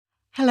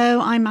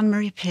Hello, I'm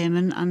Anne-Marie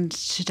Pearman, and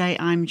today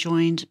I'm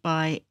joined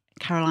by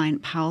Caroline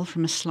Powell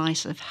from A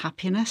Slice of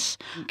Happiness.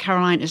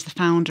 Caroline is the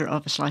founder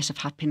of A Slice of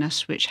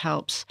Happiness, which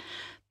helps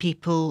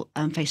people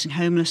facing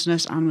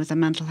homelessness and with their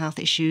mental health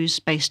issues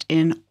based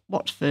in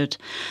Watford.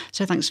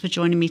 So thanks for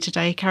joining me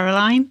today,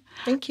 Caroline.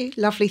 Thank you.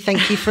 Lovely.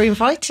 Thank you for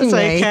inviting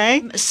me.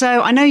 Okay.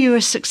 So I know you were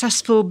a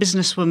successful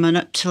businesswoman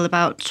up till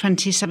about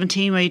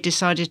 2017, where you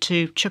decided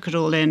to chuck it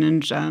all in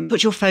and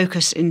put your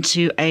focus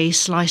into A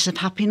Slice of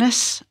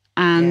Happiness.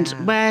 And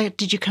where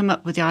did you come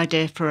up with the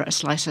idea for A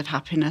Slice of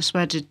Happiness?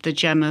 Where did the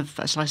gem of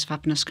A Slice of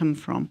Happiness come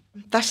from?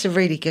 That's a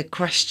really good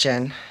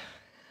question.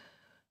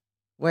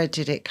 Where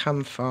did it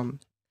come from?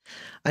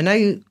 I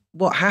know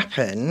what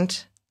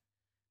happened,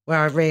 where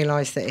I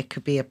realised that it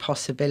could be a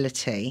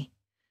possibility.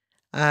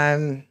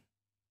 So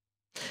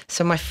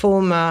my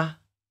former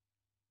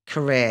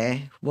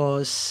career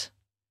was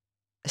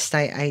a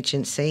estate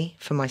agency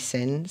for my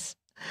sins.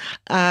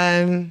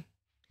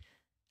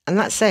 And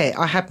that's it.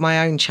 I had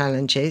my own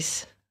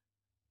challenges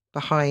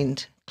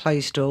behind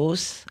closed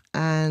doors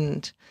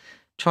and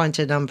trying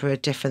to number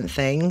of different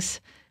things,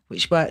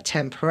 which worked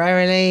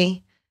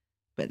temporarily,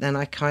 but then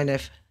I kind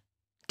of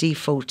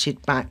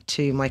defaulted back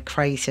to my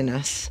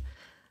craziness,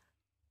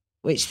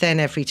 which then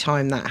every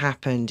time that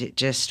happened, it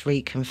just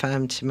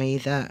reconfirmed to me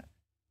that,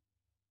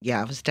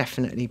 I was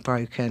definitely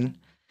broken.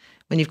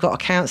 When you've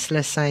got a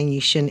counsellor saying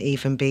you shouldn't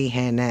even be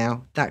here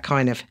now, that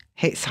kind of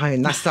hits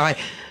home. That's like,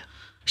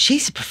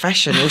 she's a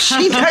professional.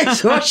 She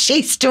knows what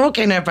she's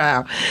talking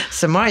about.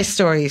 So my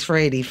story is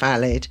really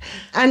valid.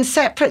 And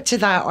separate to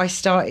that, I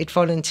started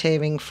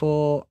volunteering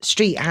for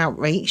street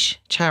outreach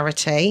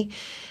charity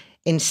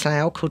in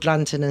Slough called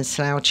London and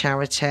Slough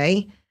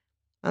Charity.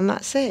 And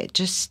that's it.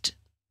 Just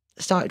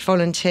started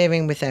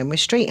volunteering with them. We're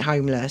street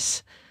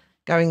homeless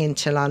going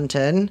into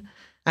London.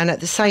 And at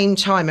the same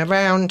time,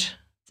 around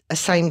the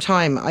same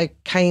time, I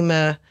came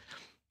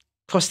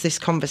across this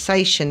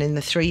conversation in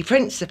the 3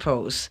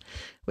 principles,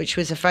 which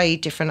was a very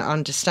different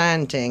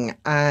understanding.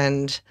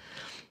 And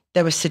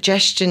there were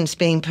suggestions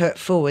being put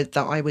forward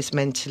that I was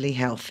mentally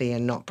healthy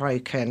and not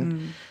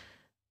broken.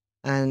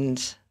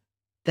 And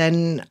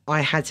then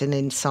I had an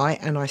insight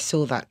and I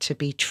saw that to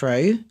be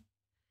true,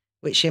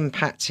 which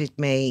impacted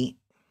me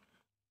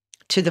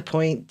to the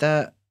point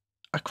that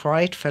I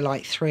cried for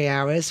like 3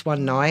 hours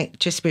one night,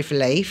 just with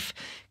relief,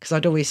 because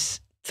I'd always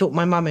thought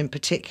my mum in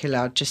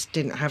particular just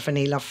didn't have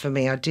any love for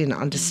me. I didn't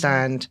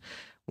understand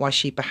why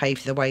she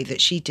behaved the way that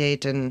she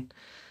did. And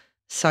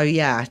so,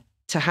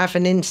 to have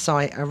an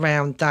insight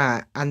around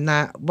that and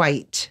that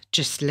weight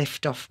just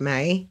lift off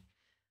me,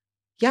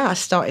 I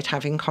started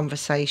having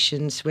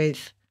conversations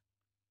with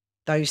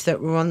those that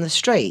were on the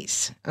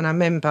streets. And I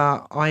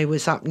remember I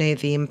was up near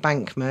the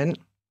embankment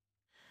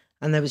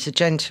and there was a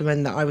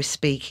gentleman that I was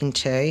speaking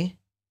to,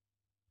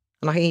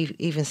 and I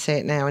even see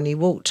it now, and he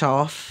walked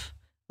off,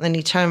 and then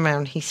he turned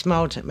around, he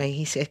smiled at me,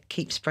 he said,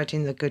 "Keep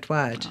spreading the good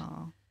word."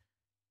 Aww.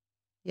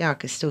 I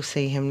could still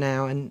see him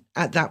now. And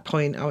at that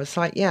point I was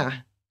like, do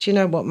you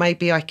know what,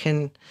 maybe I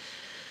can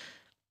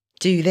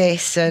do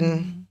this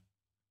and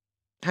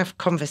have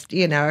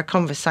a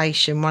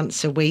conversation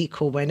once a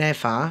week or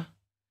whenever,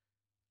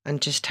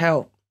 and just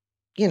help,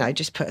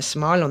 just put a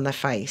smile on their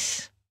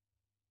face,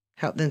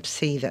 help them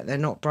see that they're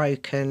not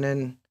broken,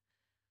 and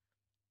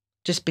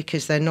just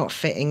because they're not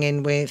fitting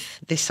in with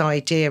this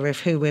idea of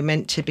who we're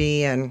meant to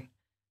be and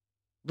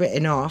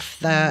written off,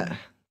 that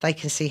they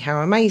can see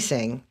how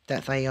amazing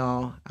that they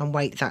are and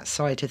wake that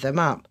side of them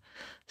up.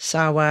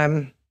 So,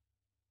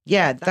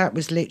 that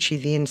was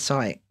literally the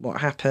insight, what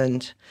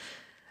happened.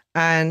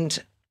 And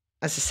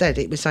as I said,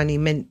 it was only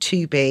meant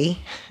to be.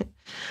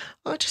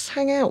 I'll just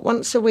hang out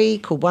once a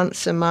week or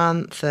once a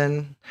month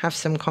and have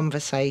some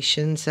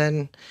conversations.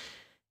 And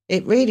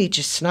it really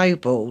just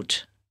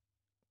snowballed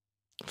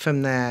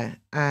from there.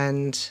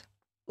 And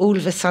all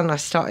of a sudden I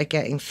started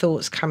getting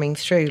thoughts coming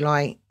through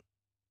like,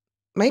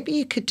 maybe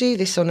you could do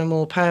this on a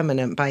more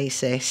permanent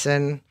basis.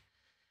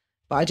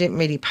 But I didn't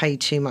really pay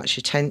too much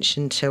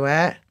attention to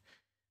it.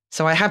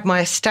 So I had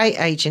my estate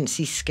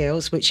agency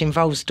skills, which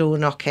involves door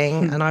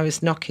knocking. And I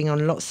was knocking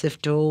on lots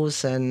of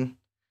doors and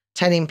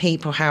telling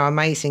people how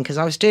amazing, because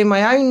I was doing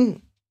my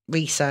own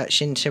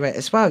research into it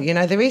as well.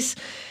 There is,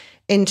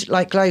 in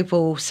like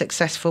global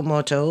successful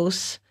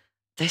models,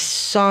 there's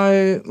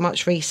so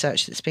much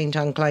research that's been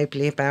done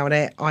globally about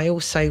it. I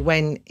also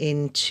went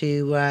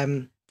into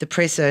the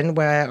prison,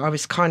 where I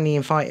was kindly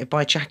invited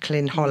by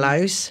Jacqueline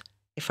Hollows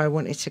if I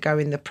wanted to go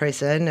in the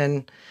prison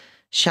and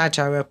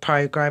shadow a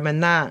program,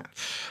 and that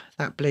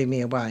blew me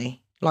away.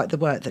 Like the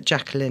work that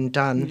Jacqueline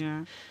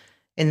done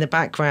in the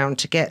background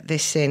to get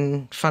this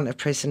in front of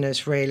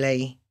prisoners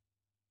really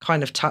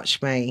kind of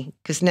touched me,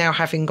 because now,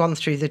 having gone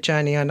through the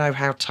journey, I know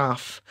how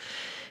tough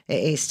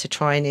it is to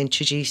try and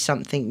introduce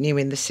something new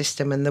in the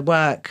system, and the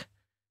work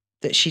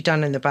that she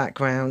done in the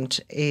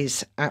background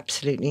is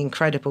absolutely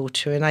incredible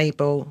to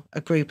enable a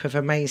group of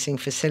amazing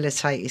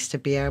facilitators to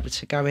be able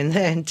to go in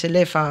there and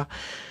deliver.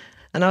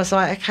 And I was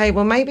like, okay,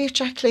 well, maybe if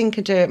Jacqueline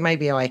can do it,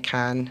 maybe I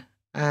can.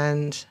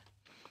 And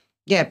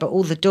yeah, but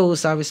all the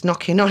doors I was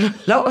knocking on, a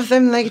lot of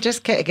them, they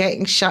just kept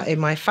getting shut in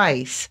my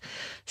face.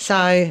 So,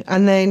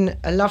 and then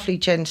a lovely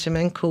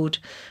gentleman called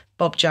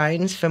Bob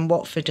Jones from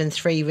Watford and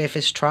Three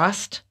Rivers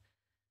Trust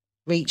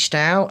reached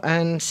out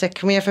and said,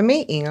 can we have a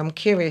meeting? I'm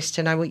curious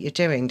to know what you're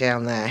doing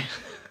down there.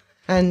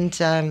 And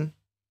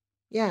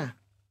yeah,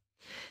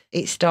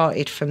 it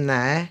started from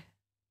there,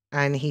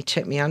 and he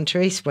took me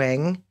under his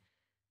wing.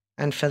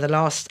 And for the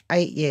last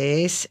 8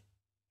 years,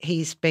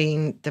 he's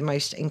been the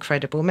most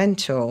incredible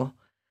mentor.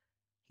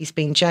 He's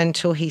been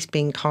gentle, he's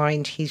been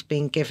kind,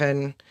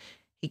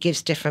 he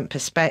gives different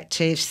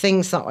perspectives,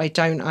 things that I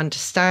don't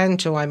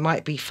understand or I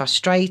might be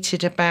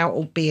frustrated about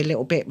or be a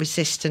little bit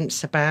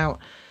resistant about.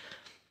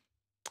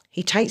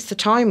 He takes the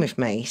time with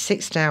me,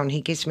 sits down,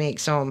 he gives me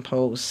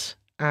examples,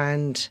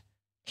 and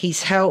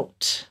he's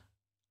helped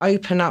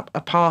open up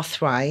a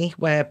pathway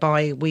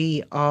whereby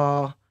we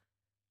are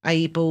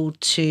able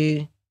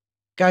to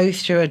go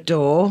through a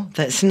door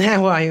that's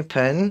now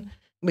open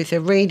with a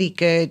really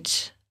good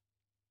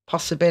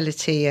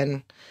possibility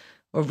and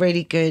a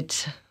really good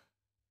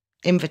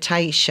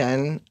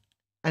invitation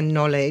and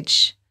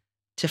knowledge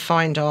to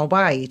find our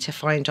way, to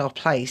find our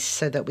place,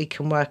 so that we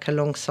can work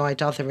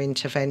alongside other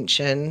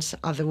interventions,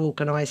 other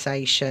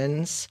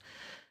organisations,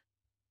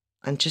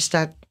 and just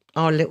add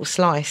our little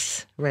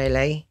slice,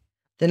 really.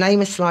 The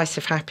name is Slice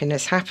of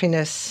Happiness.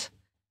 Happiness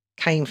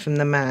came from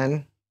the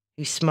man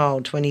who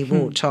smiled when he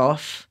walked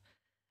off.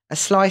 A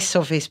slice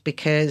of is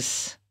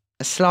because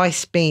a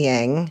slice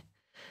being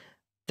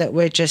that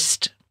we're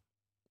just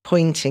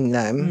pointing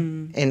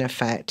them, in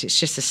effect. It's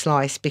just a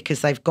slice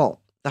because they've got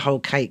the whole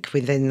cake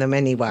within them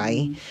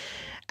anyway.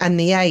 And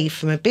the A,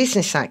 from a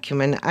business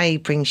acumen, A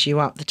brings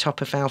you up the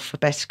top of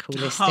alphabetical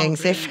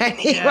listings. If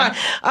anyone, yeah.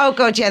 Oh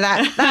God, yeah,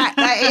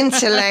 that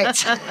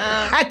intellect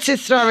had to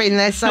throw in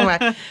there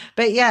somewhere.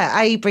 But yeah,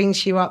 A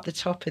brings you up the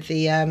top of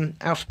the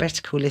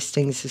alphabetical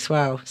listings as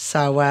well.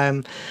 So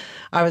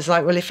I was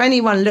like, well, if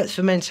anyone looks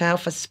for mental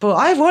health as support,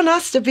 I want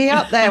us to be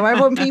up there. I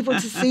want people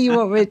to see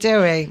what we're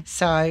doing.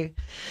 So,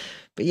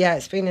 but yeah,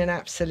 it's been an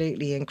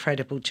absolutely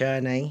incredible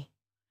journey.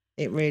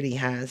 It really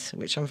has,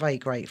 which I'm very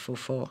grateful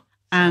for.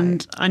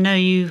 And I know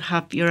you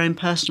have your own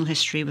personal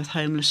history with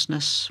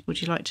homelessness.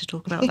 Would you like to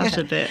talk about that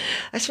a bit?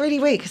 That's really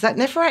weird because that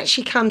never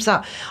actually comes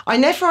up. I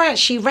never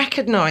actually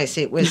recognised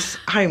it was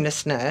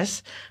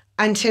homelessness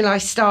until I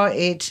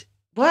started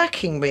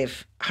working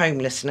with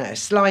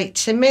homelessness. Like,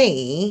 to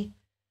me,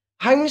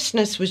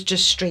 homelessness was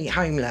just street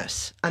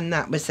homeless, and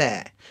that was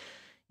it.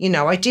 You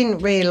know, I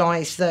didn't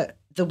realise that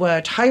the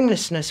word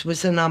homelessness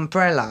was an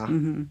umbrella,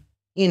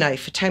 you know,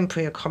 for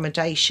temporary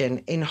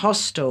accommodation in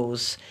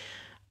hostels,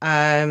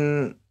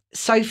 sofa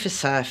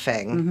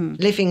surfing,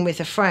 living with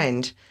a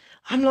friend.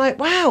 I'm like,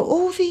 wow,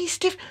 all these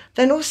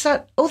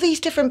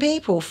different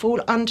people fall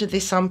under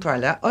this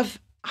umbrella of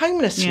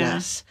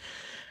homelessness.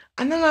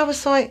 Yeah. And then I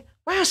was like,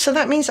 wow, so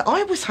that means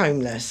I was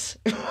homeless.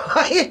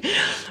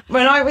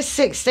 When I was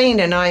 16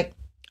 and I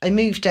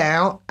moved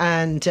out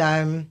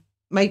and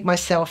made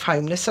myself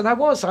homeless, and I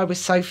was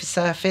sofa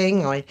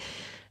surfing. I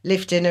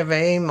lived in a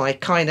room. I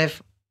kind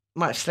of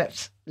might have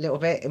slept a little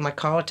bit in my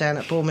car down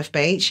at Bournemouth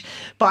Beach,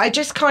 but I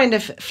just kind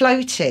of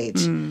floated.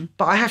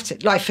 But I have to,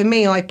 like, for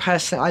me, I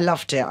personally, I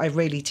loved it. I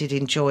really did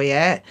enjoy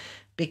it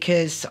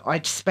because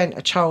I'd spent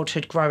a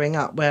childhood growing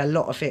up where a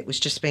lot of it was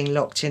just being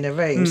locked in a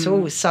room. So all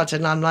of a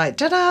sudden I'm like,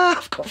 ta-da,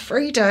 I've got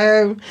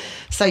freedom.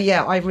 So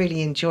yeah, I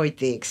really enjoyed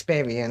the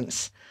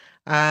experience.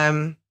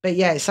 But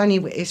yeah,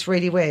 it's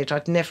really weird.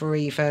 I'd never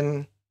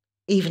even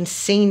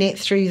seen it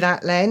through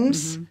that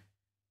lens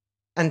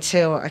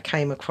until I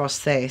came across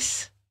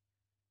this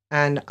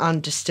and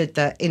understood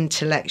the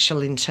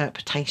intellectual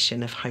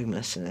interpretation of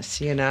homelessness,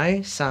 you know?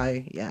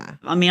 So, yeah.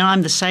 I mean,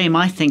 I'm the same.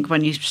 I think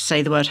when you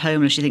say the word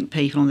homeless, you think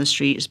people on the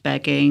streets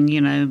begging, you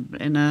know,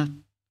 in a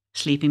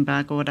sleeping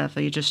bag or whatever.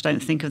 You just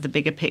don't think of the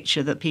bigger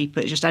picture that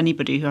it's just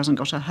anybody who hasn't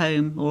got a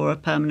home or a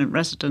permanent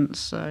residence.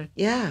 So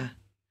yeah.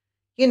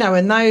 You know,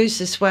 and those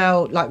as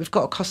well, like we've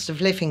got a cost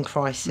of living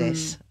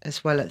crisis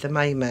as well at the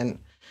moment,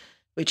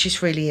 which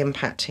is really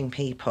impacting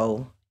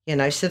people, you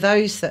know. So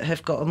those that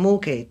have got a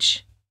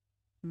mortgage,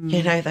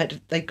 you know, that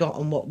they got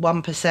on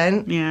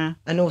 1%, yeah,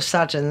 and all of a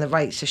sudden the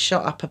rates are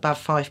shot up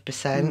above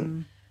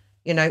 5%.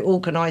 You know,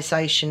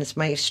 organisations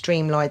may have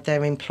streamlined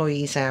their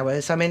employees'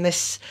 hours. I mean,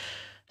 there's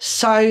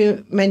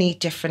so many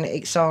different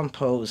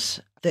examples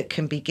that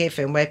can be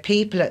given where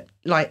people are,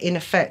 like, in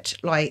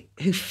effect, like,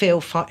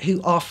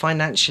 who are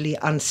financially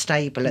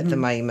unstable at the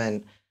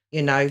moment.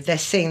 You know, they're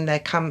seeing their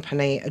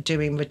company are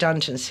doing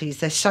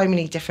redundancies. There's so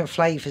many different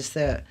flavours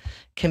that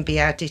can be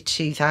added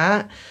to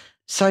that.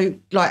 So,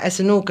 like, as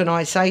an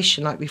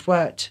organisation, like, we've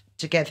worked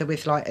together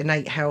with, like,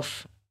 Innate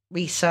Health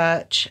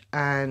Research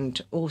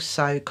and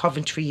also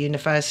Coventry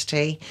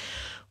University,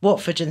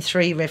 Watford and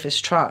Three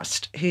Rivers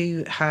Trust,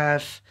 who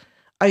have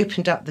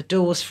opened up the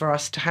doors for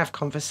us to have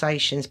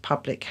conversations,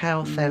 public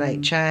health,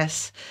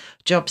 NHS,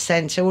 job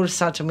centre. All of a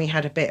sudden we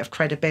had a bit of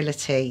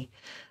credibility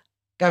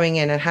going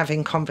in and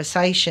having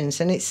conversations.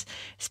 And it's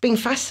been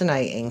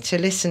fascinating to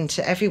listen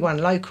to everyone,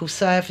 local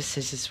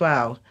services as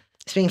well.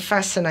 it's been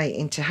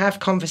fascinating to have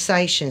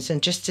conversations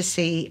and just to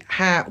see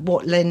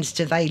what lens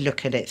do they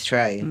look at it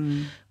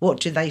through? What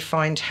do they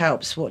find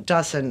helps, what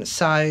doesn't?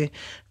 So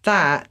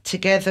that,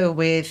 together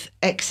with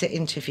exit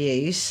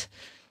interviews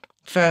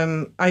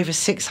from over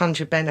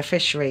 600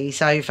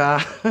 beneficiaries over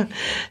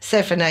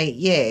 7-8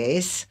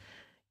 years,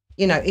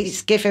 you know,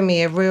 it's given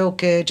me a real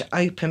good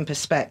open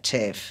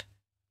perspective.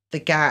 The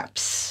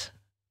gaps,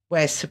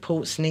 where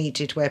support's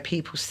needed, where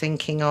people's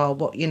thinking are,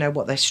 what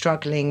they're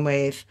struggling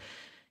with.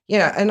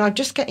 Yeah, and I'm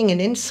just getting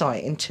an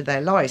insight into their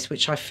lives,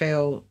 which I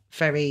feel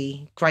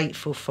very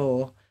grateful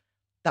for,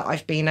 that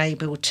I've been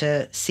able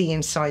to see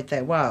inside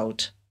their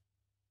world.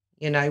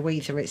 You know,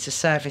 whether it's a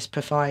service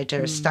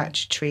provider, a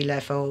statutory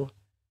level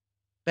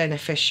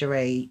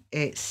beneficiary,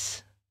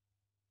 it's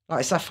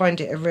like, I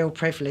find it a real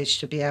privilege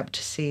to be able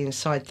to see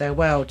inside their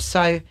world.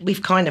 So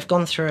we've kind of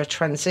gone through a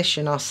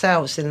transition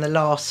ourselves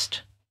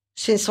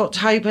since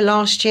October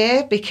last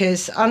year,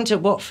 because under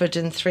Watford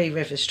and Three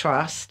Rivers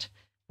Trust,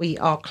 we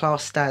are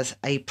classed as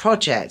a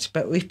project,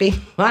 but we've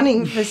been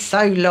running for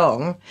so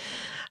long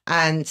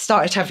and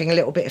started having a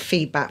little bit of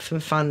feedback from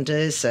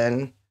funders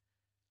and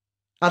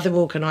other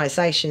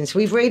organisations.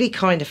 We've really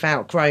kind of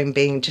outgrown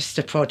being just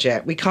a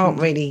project. We can't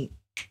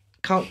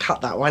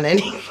cut that one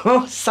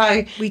anymore.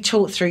 So we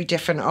talked through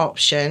different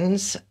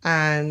options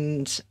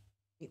and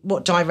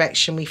what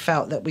direction we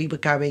felt that we were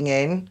going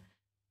in.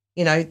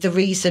 You know, the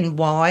reason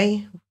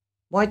why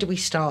do we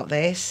start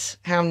this?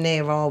 How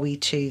near are we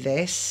to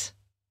this?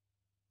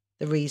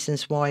 The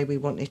reasons why we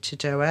wanted to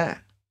do it,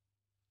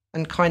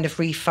 and kind of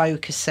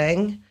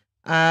refocusing.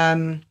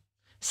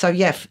 So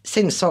yeah,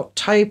 since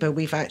October,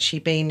 we've actually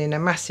been in a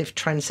massive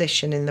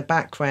transition in the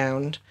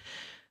background,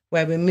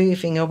 where we're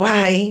moving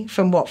away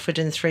from Watford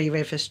and Three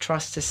Rivers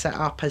Trust to set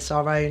up as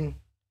our own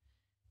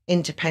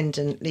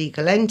independent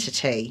legal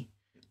entity,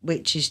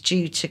 which is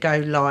due to go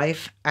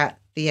live at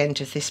the end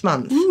of this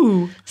month.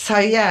 Ooh. So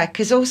yeah,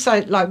 because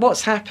also, like,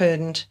 what's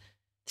happened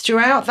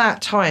throughout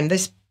that time,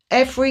 there's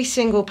every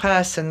single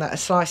person that A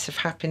Slice of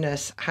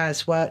Happiness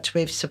has worked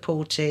with,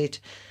 supported,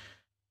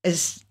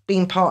 has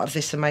been part of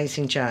this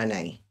amazing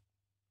journey,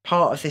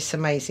 part of this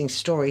amazing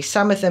story.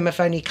 Some of them have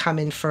only come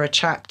in for a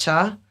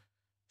chapter.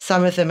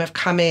 Some of them have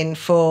come in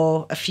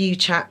for a few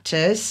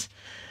chapters.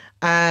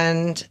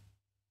 And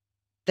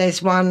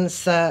there's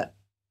ones that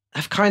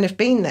have kind of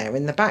been there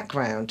in the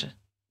background.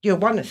 You're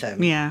one of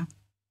them. Yeah.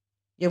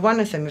 You're one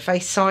of them. You're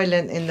very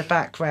silent in the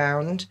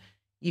background.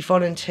 You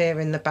volunteer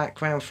in the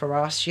background for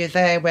us. You're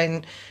there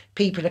when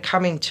people are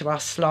coming to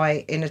us,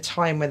 like in a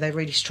time where they're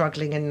really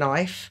struggling in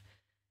life.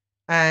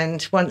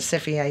 And once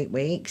every 8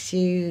 weeks,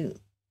 you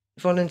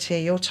volunteer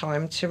your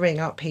time to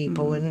ring up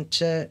people and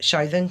to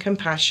show them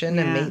compassion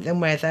and meet them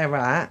where they're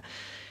at.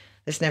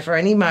 There's never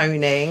any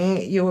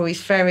moaning. You're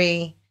always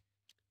you're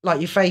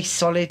very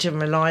solid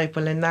and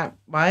reliable in that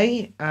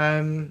way.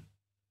 And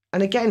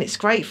again, it's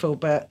grateful,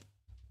 but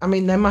I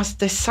mean,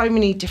 there's so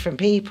many different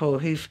people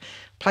who've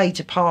played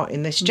a part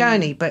in this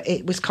journey, but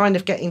it was kind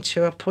of getting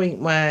to a point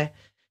where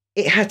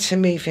it had to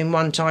move in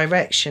one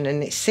direction,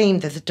 and it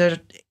seemed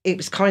that it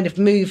was kind of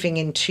moving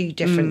in two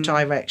different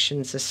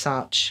directions as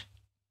such.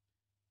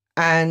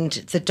 And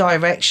the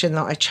direction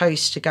that I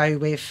chose to go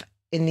with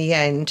in the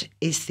end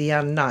is the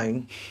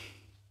unknown.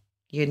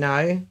 You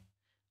know,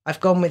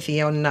 I've gone with the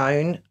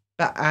unknown,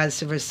 but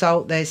as a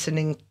result, there's an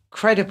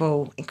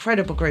incredible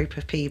group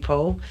of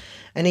people,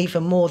 and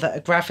even more that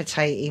are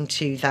gravitating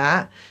to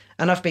that.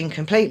 And I've been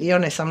completely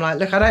honest. I'm like,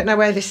 look, I don't know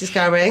where this is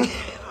going.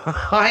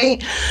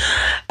 Right?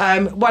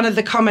 One of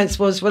the comments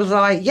was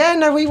like, yeah,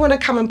 no, we want to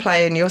come and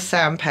play in your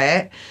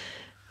sandpit.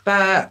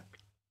 But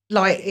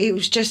like, it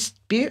was just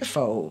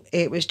beautiful.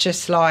 It was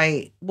just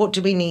like, what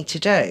do we need to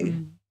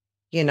do?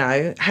 You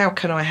know, how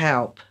can I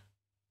help?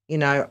 You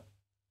know,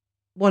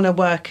 want to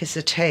work as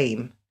a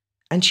team.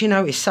 And, you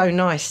know, it's so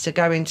nice to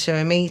go into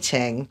a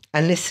meeting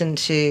and listen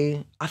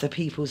to other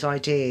people's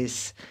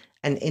ideas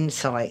and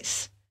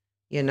insights,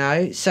 you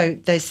know. So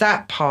there's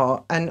that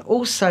part. And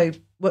also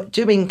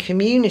doing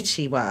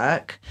community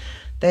work,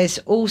 there's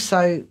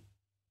also,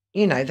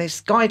 you know,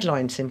 there's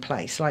guidelines in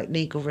place like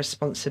legal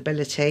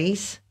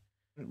responsibilities,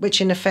 which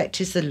in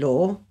effect is the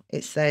law.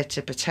 It's there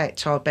to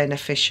protect our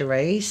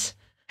beneficiaries,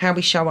 how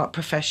we show up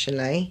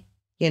professionally,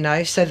 you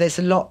know. So there's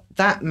a lot,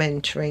 that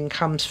mentoring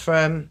comes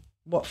from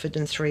Watford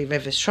and Three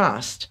Rivers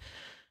Trust.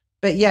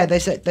 But yeah,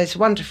 there's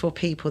wonderful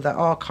people that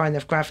are kind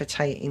of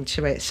gravitating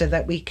to it so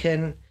that we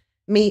can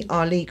meet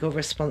our legal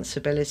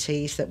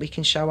responsibilities, that we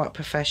can show up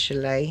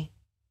professionally.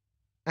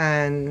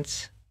 And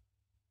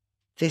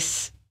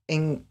this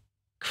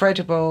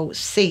incredible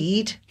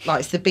seed,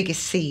 like it's the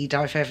biggest seed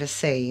I've ever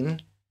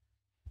seen,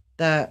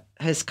 that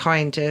has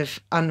kind of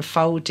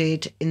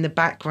unfolded in the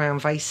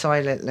background very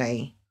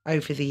silently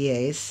over the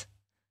years,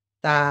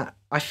 that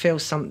I feel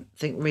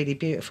something really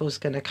beautiful is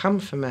going to come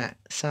from it.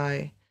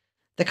 So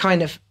the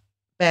kind of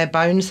bare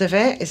bones of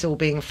it is all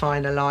being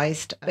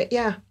finalised. But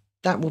yeah,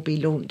 that will be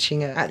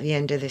launching at the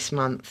end of this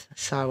month.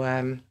 So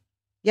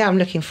yeah, I'm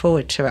looking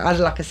forward to it.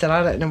 Like I said,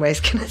 I don't know where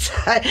it's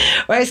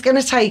going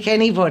to take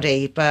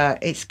anybody,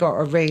 but it's got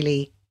a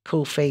really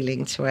cool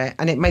feeling to it.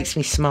 And it makes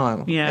me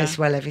smile Yeah. as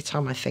well every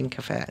time I think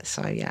of it.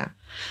 So, yeah.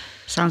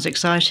 Sounds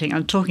exciting.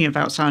 And talking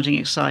about sounding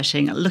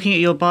exciting, looking at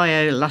your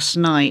bio last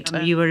night,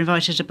 you were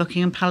invited to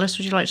Buckingham Palace.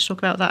 Would you like to talk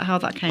about that, how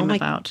that came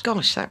about?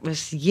 Gosh, that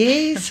was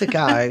years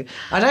ago.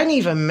 I don't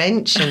even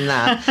mention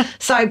that.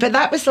 But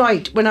that was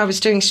like when I was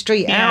doing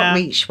street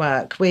outreach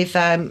work with,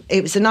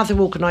 it was another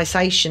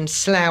organisation,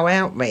 Slough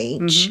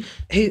Outreach,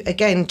 who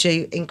again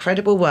do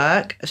incredible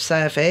work of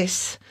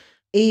service,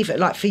 even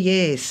like for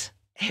years.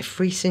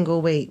 Every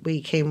single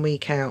week in,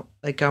 week out,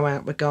 they go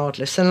out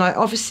regardless. And like,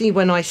 obviously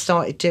when I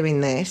started doing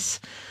this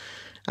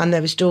and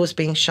there was doors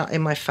being shut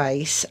in my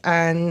face,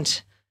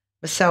 and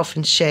myself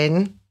and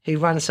Shin, who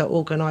runs that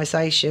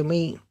organisation,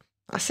 he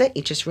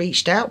just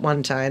reached out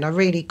one day, and I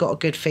really got a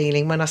good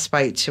feeling when I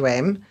spoke to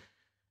him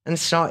and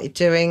started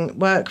doing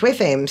work with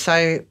him.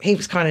 So he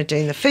was kind of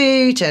doing the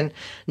food, and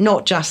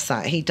not just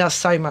that, he does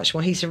so much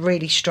more. He's a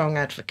really strong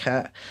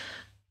advocate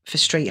for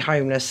street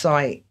homeless,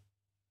 like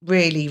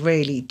really,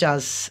 really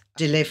does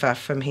deliver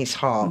from his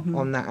heart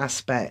on that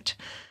aspect.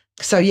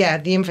 So, yeah,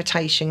 the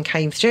invitation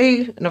came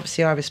through, and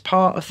obviously I was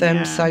part of them.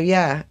 Yeah. So,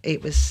 yeah,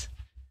 it was,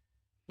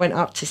 went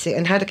up to sit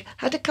and had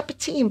a cup of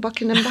tea in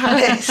Buckingham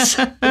Palace,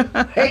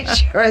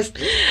 which was,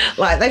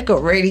 like, they've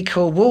got really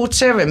cool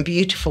water and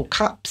beautiful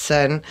cups.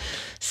 And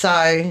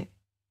so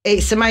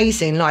it's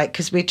amazing, like,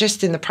 because we're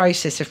just in the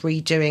process of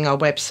redoing our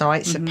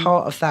website. So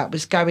part of that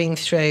was going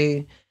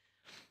through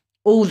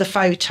all the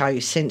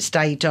photos since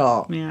day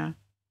dot. Yeah.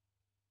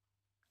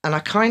 And I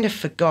kind of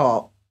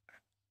forgot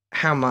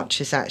how much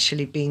has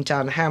actually been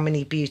done, how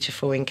many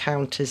beautiful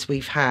encounters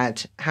we've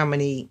had, how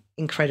many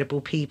incredible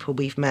people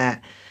we've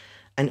met,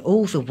 and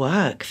all the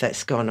work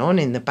that's gone on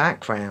in the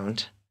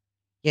background.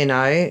 You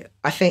know,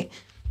 I think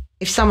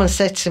if someone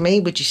said to me,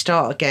 would you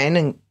start again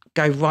and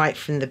go right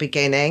from the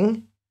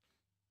beginning?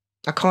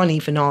 I can't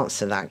even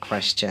answer that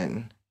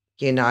question,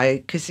 you know,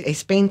 because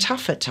it's been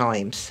tough at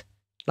times,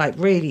 like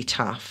really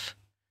tough.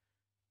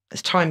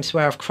 There's times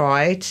where I've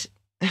cried.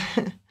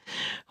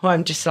 Well,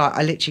 I'm just like,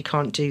 I literally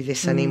can't do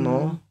this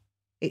anymore.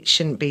 It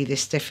shouldn't be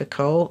this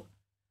difficult.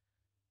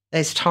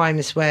 There's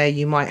times where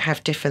you might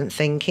have different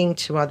thinking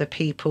to other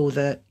people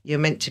that you're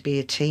meant to be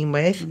a team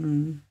with.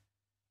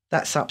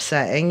 That's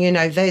upsetting. You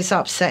know, there's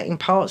upsetting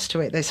parts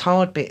to it. There's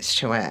hard bits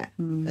to it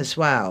as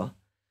well.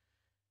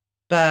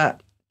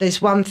 But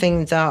there's one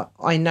thing that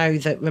I know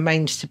that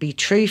remains to be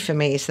true for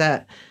me, is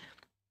that,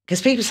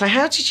 because people say,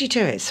 how did you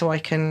do it? So I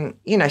can,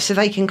 you know, so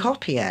they can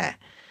copy it.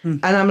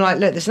 And I'm like,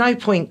 look, there's no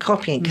point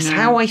copying, because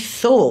how I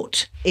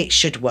thought it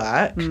should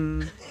work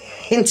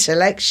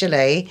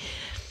intellectually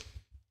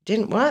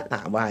didn't work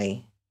that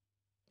way.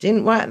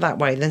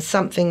 Then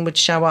something would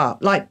show up.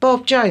 Like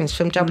Bob Jones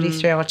from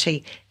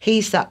W3RT,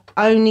 he's the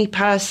only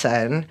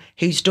person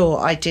whose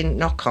door I didn't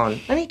knock on.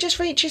 And he just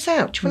reaches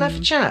out. Do you want to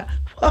have a chat?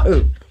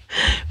 Whoa,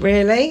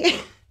 really?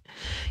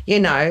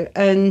 You know,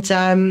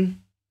 and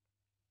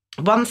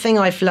one thing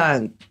I've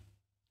learned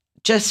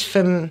just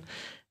from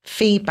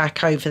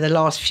feedback over the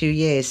last few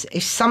years,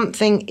 if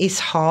something is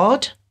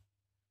hard,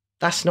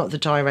 that's not the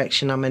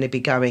direction I'm going to be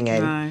going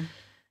in. No.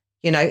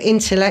 You know,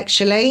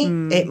 intellectually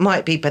it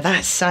might be, but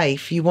that's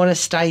safe. You want to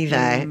stay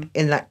there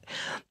in that.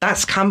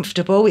 That's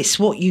comfortable. It's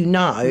what you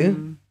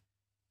know,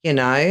 you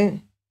know.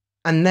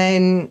 And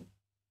then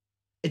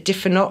a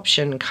different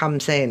option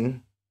comes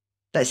in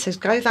that says,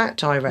 go that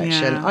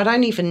direction. I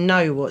don't even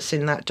know what's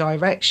in that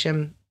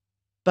direction,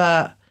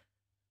 but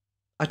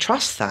I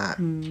trust that.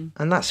 And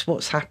that's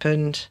what's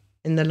happened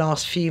in the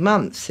last few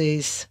months,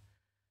 is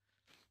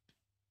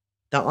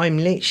that I'm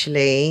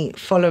literally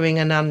following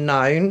an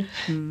unknown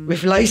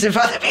with loads of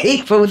other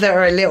people that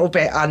are a little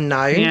bit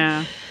unknown.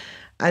 Yeah.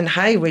 And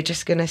hey, we're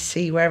just going to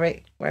see where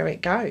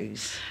it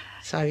goes.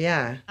 So,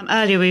 yeah.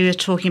 Earlier we were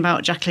talking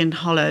about Jacqueline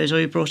Hollows, or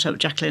you brought up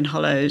Jacqueline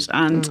Hollows,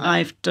 and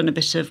I've done a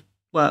bit of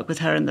work with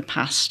her in the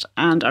past.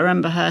 And I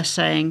remember her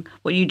saying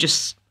what you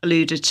just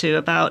alluded to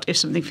about, if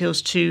something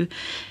feels too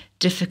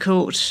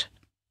difficult,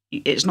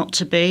 it's not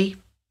to be.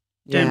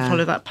 Don't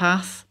follow that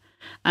path.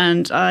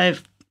 And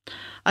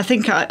I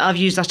think I've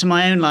used that in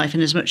my own life,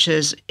 in as much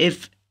as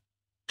if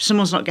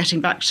someone's not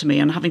getting back to me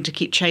and having to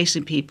keep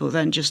chasing people,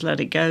 then just let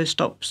it go.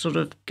 Stop sort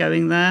of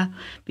going there,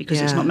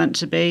 because it's not meant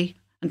to be.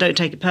 And don't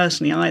take it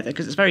personally either,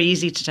 because it's very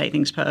easy to take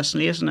things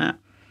personally, isn't it?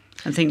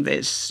 And think that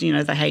it's, you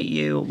know, they hate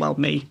you, or, well,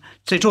 me.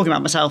 So talking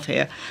about myself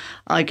here,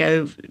 I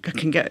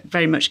can get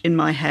very much in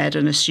my head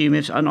and assume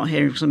if I'm not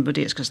hearing from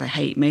somebody, it's because they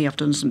hate me, I've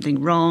done something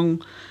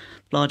wrong,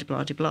 blah,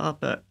 blah, blah, blah.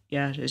 But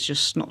yeah, it's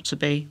just not to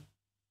be.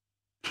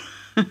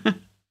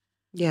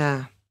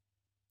 Yeah.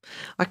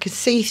 I can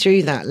see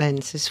through that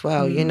lens as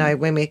well. You know,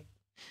 when we,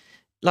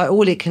 like,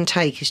 all it can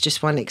take is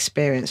just one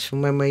experience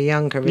from when we're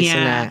younger,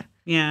 isn't it?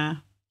 Yeah.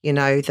 You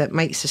know, that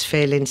makes us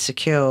feel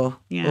insecure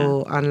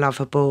or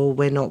unlovable,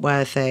 we're not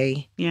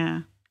worthy.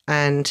 Yeah.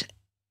 And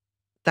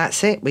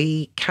that's it.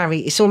 We carry,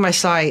 it's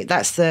almost like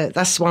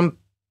that's one,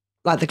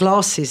 like the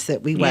glasses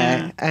that we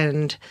wear,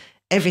 and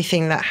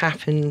everything that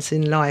happens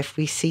in life,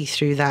 we see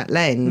through that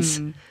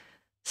lens.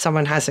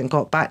 Someone hasn't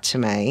got back to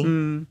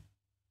me.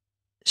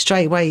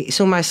 straight away,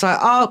 it's almost like,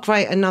 oh,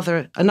 great,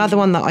 another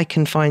one that I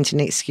can find an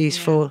excuse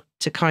for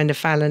to kind of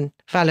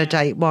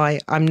validate why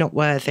I'm not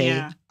worthy,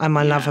 I'm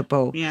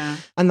unlovable. Yeah.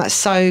 And that's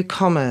so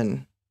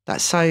common.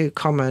 That's so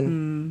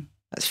common.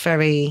 That's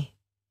very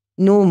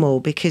normal,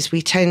 because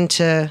we tend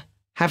to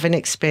have an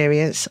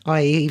experience,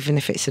 i.e. even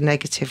if it's a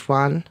negative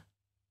one,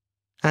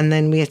 and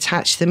then we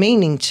attach the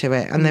meaning to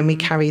it, and then we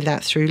carry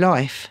that through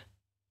life.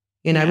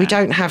 You know, we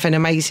don't have an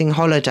amazing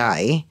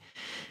holiday,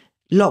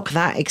 lock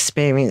that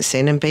experience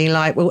in and be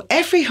like, well,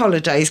 every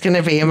holiday is going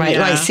to be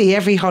amazing. Like, see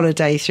every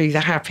holiday through the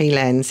happy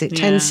lens. It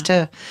tends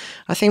to,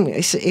 I think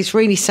it's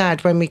really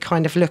sad when we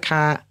kind of look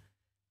at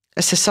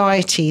a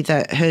society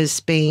that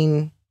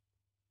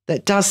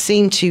does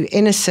seem to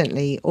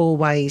innocently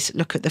always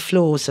look at the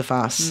flaws of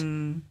us.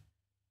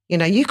 You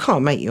know, you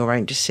can't make your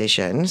own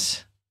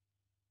decisions.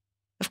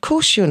 Of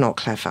course you're not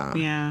clever.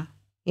 Yeah.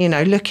 You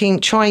know,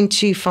 trying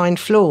to find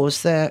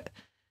flaws that,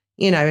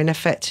 you know, in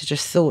effect are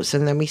just thoughts,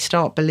 and then we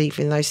start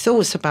believing those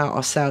thoughts about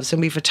ourselves,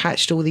 and we've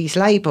attached all these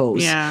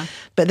labels. Yeah.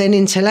 But then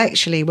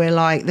intellectually we're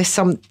like, there's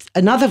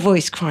another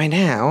voice crying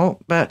out,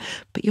 but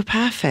you're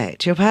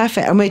perfect,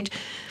 and we're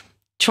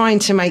trying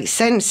to make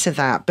sense of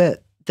that,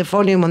 but the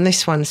volume on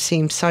this one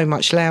seems so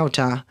much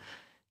louder,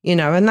 you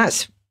know, and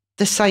that's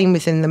the same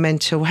within the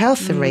mental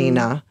health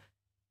arena.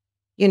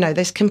 You know,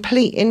 there's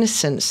complete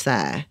innocence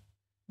there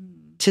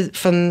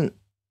from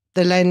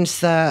the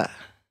lens that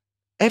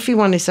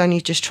everyone is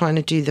only just trying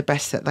to do the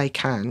best that they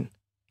can,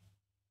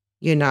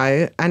 you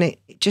know, and it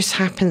just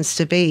happens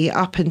to be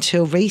up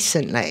until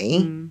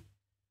recently,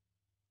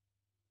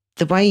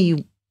 the way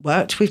you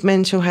worked with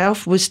mental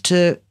health was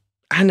to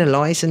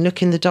analyse and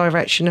look in the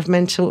direction of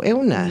mental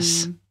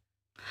illness.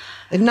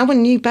 And no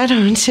one knew better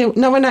until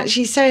no one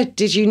actually said,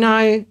 did you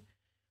know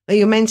that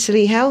you're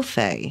mentally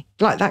healthy?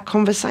 Like that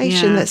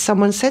conversation that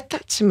someone said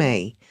that to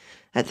me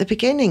at the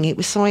beginning. It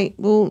was like,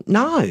 well,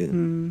 no,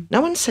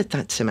 no one said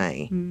that to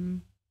me.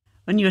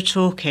 When you were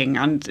talking,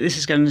 and this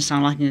is going to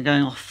sound like you're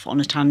going off on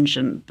a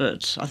tangent,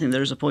 but I think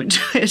there is a point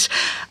to it.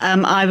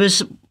 I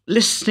was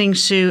listening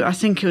to, I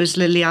think it was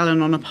Lily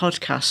Allen on a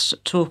podcast,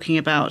 talking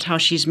about how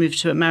she's moved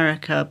to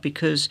America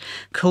because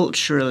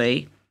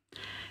culturally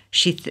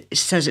she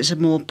says it's a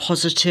more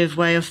positive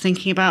way of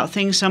thinking about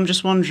things. So I'm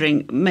just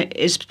wondering,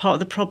 is part of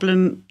the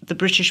problem the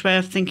British way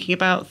of thinking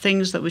about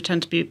things, that we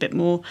tend to be a bit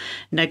more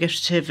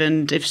negative,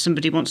 and if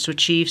somebody wants to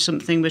achieve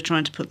something, we're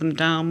trying to put them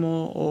down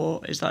more,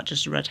 or is that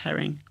just a red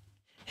herring?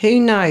 Who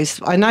knows?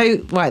 I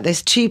know, right,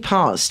 there's two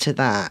parts to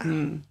that.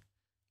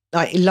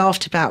 Like, he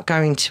laughed about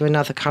going to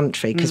another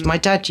country, because my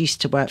dad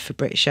used to work for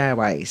British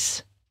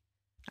Airways.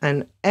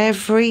 And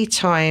every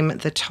time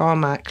the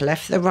tarmac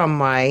left the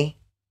runway,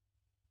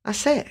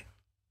 that's it.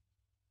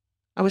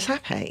 I was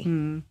happy.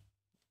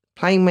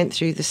 Plane went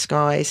through the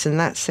skies, and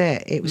that's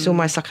it. It was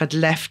almost like I'd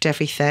left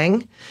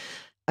everything.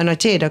 And I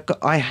did.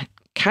 I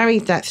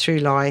carried that through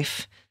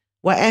life.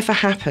 Whatever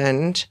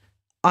happened,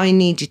 I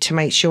needed to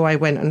make sure I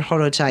went on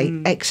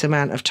holiday X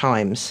amount of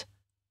times.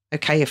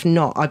 Okay, if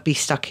not, I'd be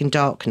stuck in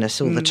darkness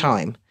all the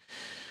time.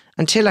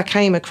 Until I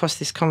came across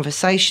this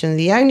conversation,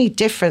 the only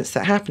difference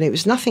that happened, it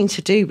was nothing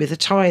to do with the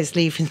tyres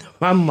leaving the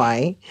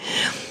runway.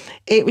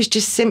 It was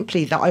just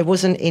simply that I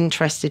wasn't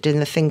interested in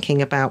the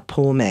thinking about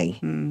poor me.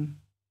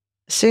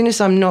 As soon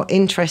as I'm not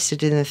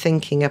interested in the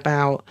thinking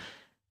about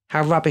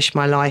how rubbish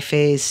my life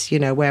is, you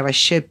know, where I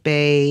should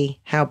be,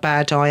 how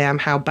bad I am,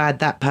 how bad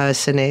that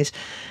person is,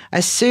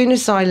 as soon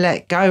as I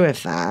let go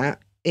of that,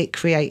 it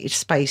created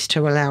space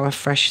to allow a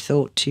fresh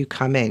thought to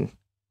come in,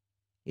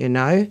 you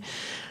know?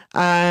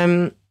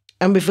 And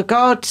with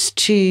regards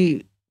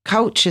to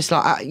cultures,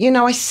 like, you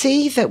know, I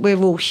see that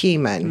we're all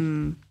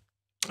human.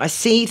 I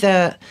see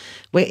that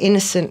we're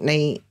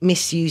innocently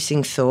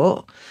misusing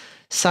thought.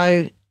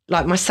 So,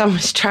 like, my son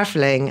was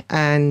travelling,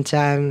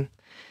 and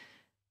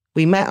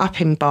we met up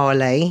in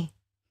Bali,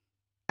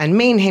 and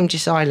me and him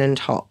just island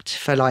hopped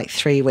for like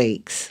 3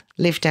 weeks,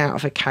 lived out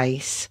of a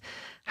case,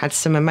 had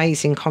some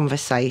amazing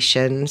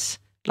conversations,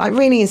 like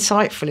really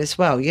insightful as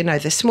well. You know,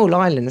 the small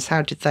islands,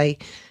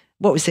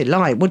 what was it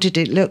like? What did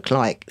it look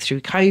like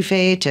through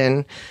COVID?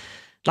 And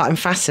like, I'm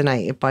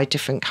fascinated by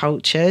different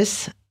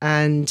cultures,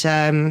 and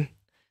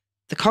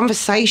the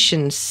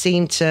conversations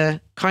seem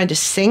to kind of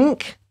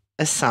sync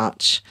as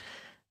such.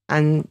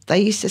 And they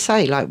used to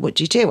say, like, what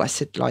do you do? I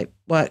said, like,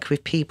 work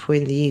with people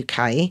in the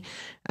UK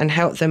and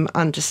help them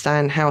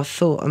understand how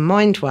thought and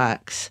mind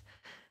works.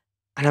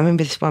 And I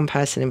remember this one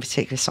person in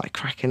particular started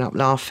cracking up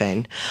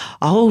laughing.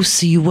 Oh,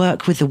 so you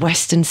work with the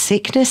Western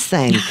sickness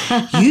then?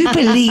 You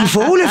believe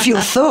all of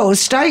your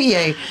thoughts, don't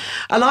you?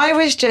 And I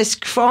was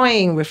just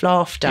crying with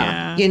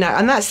laughter, you know.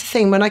 And that's the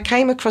thing, when I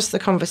came across the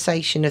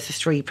conversation of the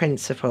 3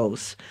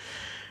 principles,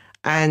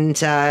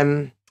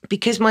 and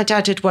because my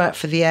dad had worked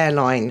for the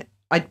airline,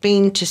 I'd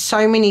been to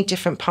so many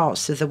different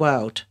parts of the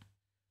world,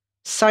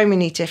 so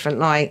many different,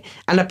 like,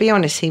 and I'll be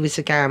honest, he was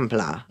a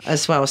gambler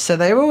as well. So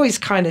they were always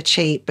kind of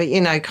cheap, but, you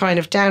know, kind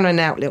of down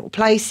and out little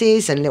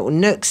places and little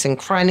nooks and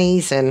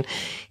crannies and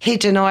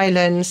hidden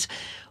islands,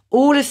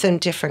 all of them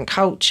different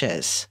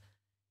cultures,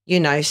 you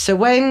know. So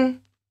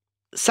when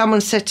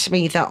someone said to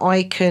me that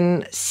I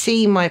can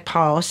see my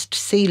past,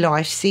 see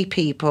life, see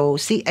people,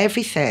 see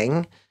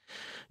everything,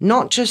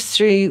 not just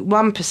through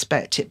one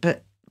perspective,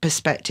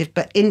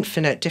 but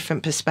infinite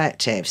different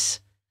perspectives.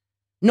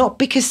 Not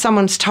because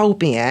someone's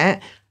told me it,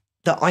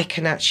 that I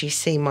can actually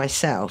see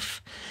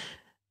myself.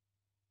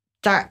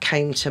 That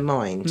came to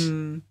mind.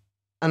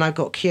 And I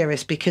got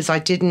curious because I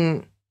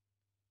didn't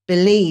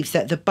believe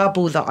that the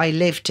bubble that I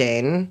lived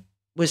in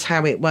was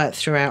how it worked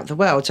throughout the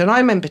world. And I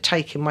remember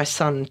taking my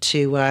son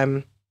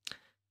to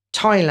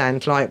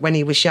Thailand, like when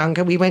he was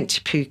younger. We went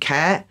to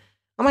Phuket.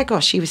 Oh my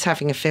gosh, he was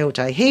having a field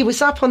day. He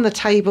was up on the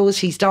tables,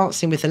 he's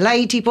dancing with the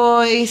lady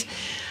boys,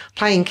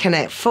 playing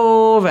Connect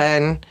 4,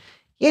 and,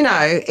 you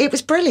know, it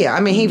was brilliant. I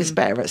mean, he was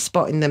better at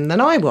spotting them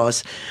than I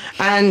was.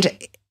 And,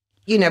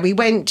 you know, we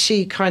went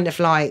to kind of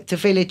like the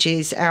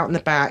villages out in the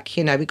back.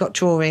 You know, we got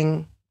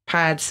drawing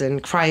pads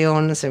and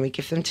crayons, and we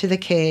give them to the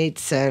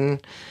kids,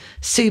 and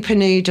super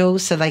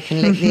noodles so they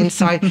can lick the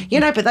inside, you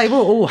know, but they were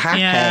all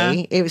happy. Yeah.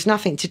 It was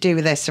nothing to do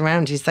with their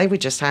surroundings. They were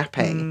just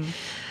happy.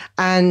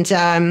 And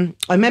I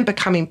remember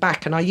coming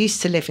back, and I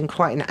used to live in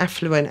quite an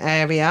affluent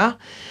area.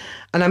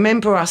 And I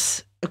remember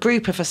a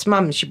group of us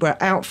mums, were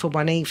out for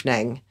one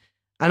evening,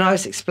 and I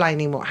was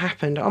explaining what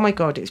happened. Oh my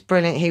God, it's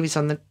brilliant. He was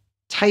on the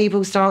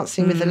tables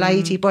dancing with the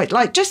lady boy,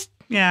 like just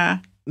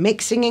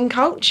mixing in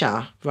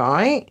culture,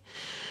 right?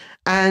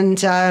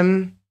 And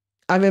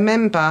I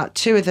remember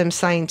two of them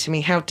saying to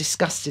me how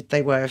disgusted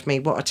they were of me,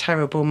 what a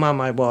terrible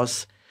mum I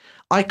was.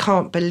 I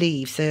can't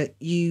believe that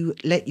you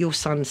let your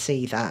son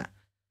see that.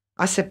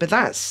 I said, but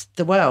that's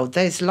the world.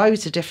 There's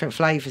loads of different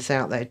flavours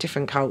out there,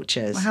 different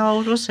cultures. Well, how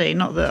old was he?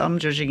 Not that I'm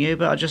judging you,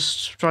 but I'm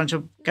just trying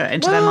to get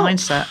into their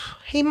mindset.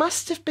 He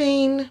must have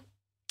been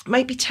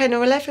maybe 10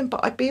 or 11,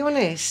 but I'd be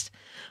honest,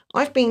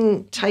 I've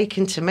been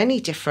taken to many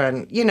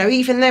different, you know,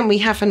 even then we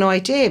have an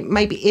idea,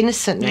 maybe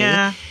innocently,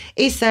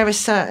 is there a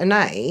certain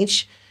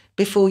age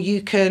before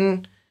you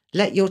can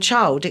let your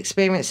child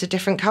experience a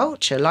different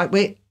culture?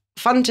 Like,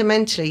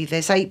 fundamentally,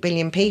 there's 8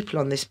 billion people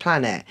on this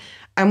planet,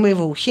 and we're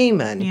all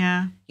human.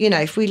 Yeah. You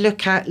know, if we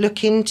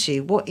look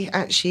into what it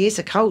actually is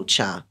a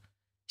culture,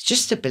 it's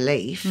just a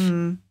belief.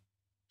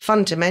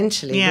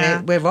 Fundamentally,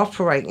 we're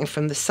operating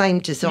from the same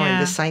design,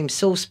 the same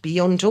source,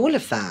 beyond all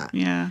of that.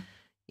 Yeah.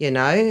 You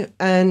know,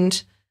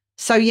 and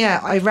so,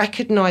 I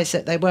recognise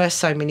that there were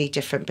so many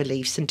different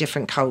beliefs and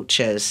different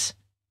cultures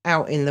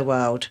out in the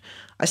world.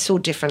 I saw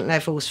different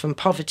levels from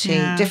poverty,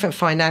 different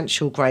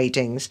financial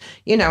gradings,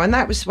 you know, and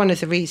that was one of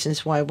the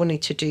reasons why I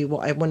wanted to do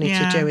what I wanted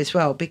to do as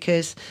well,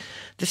 because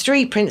the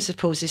 3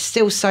 principles is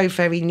still so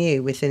very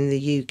new within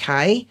the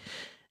UK.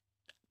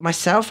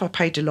 Myself, I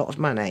paid a lot of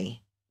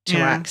money to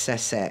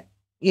access it.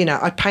 You know,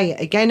 I'd pay it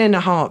again in a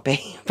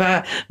heartbeat,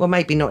 but, well,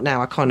 maybe not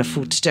now. I can't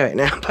afford to do it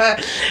now.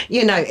 But,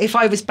 you know, if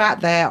I was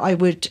back there, I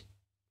would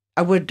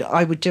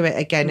do it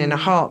again in a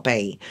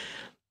heartbeat.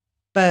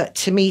 But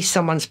to me,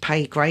 someone's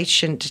pay grade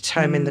shouldn't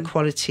determine the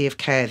quality of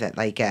care that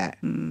they get.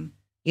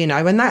 You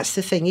know, and that's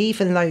the thing.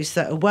 Even those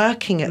that are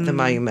working at the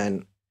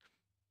moment,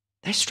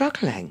 they're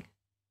struggling.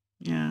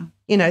 Yeah.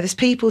 You know, there's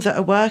people that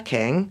are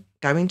working,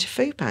 going to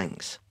food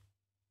banks,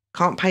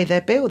 can't pay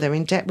their bill. They're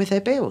in debt with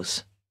their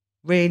bills.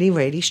 Really,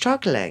 really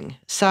struggling.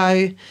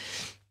 So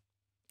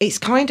it's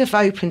kind of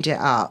opened it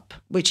up,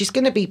 which is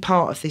going to be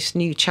part of this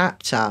new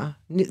chapter,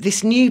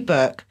 this new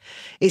book.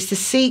 It's the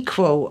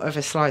sequel of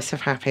A Slice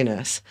of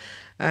Happiness.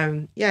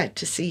 To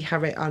see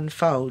how it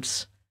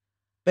unfolds.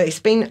 But it's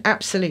been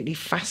absolutely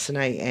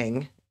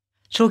fascinating.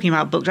 Talking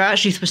about books, I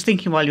actually was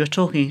thinking while you were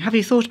talking, have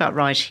you thought about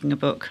writing a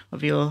book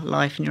of your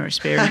life and your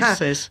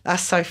experiences?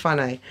 That's so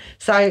funny.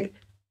 So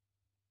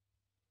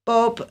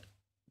Bob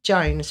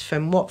Jones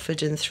from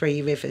Watford and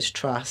Three Rivers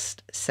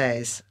Trust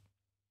says,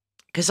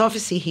 because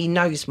obviously he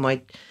knows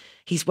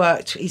he's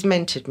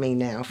mentored me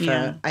now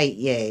for 8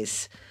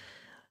 years.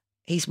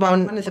 He's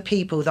one of the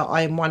people that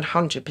I am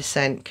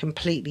 100%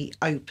 completely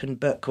open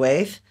book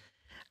with,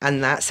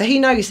 and that. So he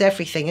knows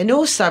everything. And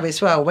also as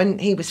well, when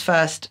he was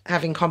first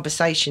having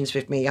conversations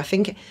with me, I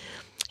think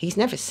he's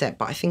never said,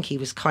 but I think he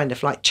was kind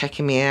of like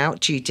checking me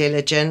out, due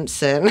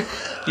diligence, and,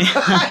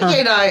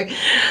 you know,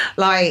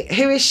 like,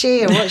 who is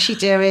she and what's she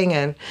doing?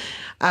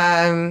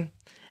 And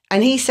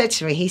he said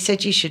to me, you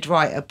should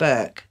write a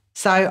book.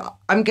 So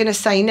I'm going to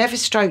say never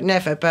stroke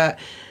never,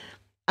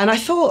 and I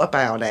thought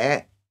about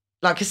it.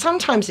 Like, 'cause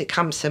sometimes it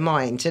comes to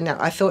mind, and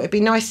I thought it'd be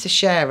nice to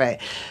share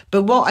it.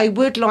 But what I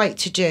would like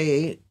to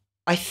do,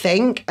 I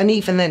think, and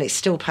even then it's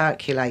still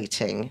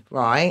percolating,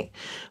 right?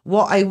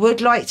 What I would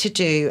like to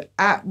do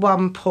at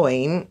one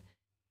point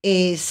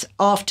is,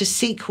 after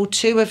sequel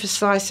 2 of A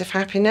Slice of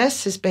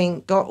Happiness has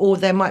been got, or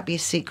there might be a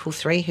sequel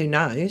 3, who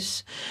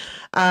knows?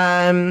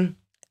 At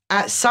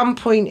some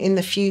point in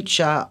the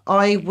future,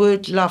 I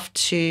would love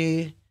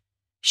to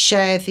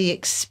share the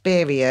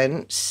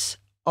experience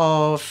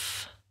of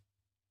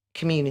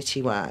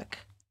community work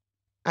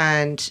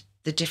and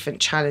the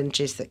different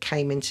challenges that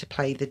came into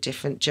play, the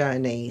different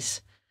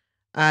journeys.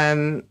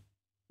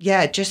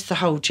 Just the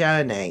whole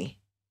journey.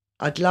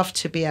 I'd love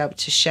to be able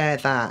to share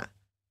that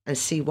and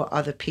see what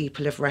other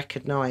people have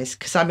recognised.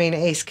 Because, I mean,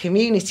 it is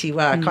community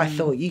work. I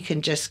thought you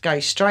can just go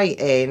straight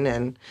in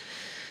and,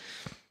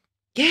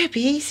 yeah,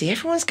 be easy.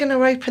 Everyone's going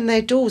to open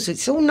their doors.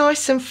 It's all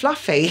nice and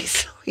fluffy.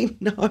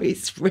 No,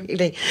 it's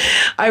really,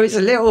 I was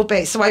a little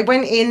bit, so I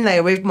went in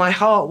there with my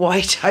heart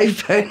wide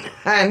open,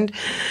 and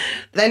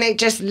then it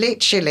just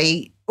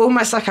literally,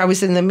 almost like I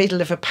was in the middle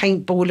of a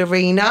paintball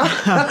arena.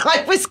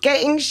 I was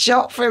getting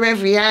shot from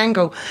every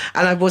angle,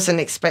 and I wasn't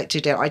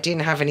expected it. I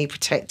didn't have any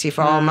protective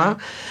armour.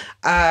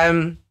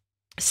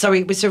 So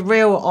it was a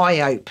real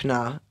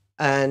eye-opener.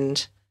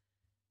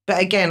 But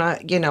again,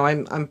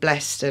 I'm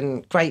blessed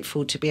and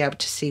grateful to be able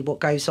to see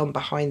what goes on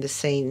behind the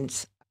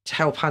scenes to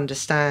help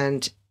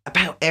understand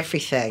about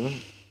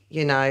everything.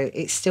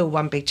 It's still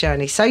one big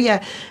journey. So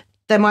yeah,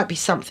 there might be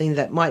something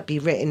that might be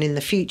written in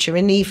the future,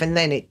 and even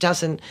then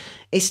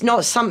it's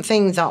not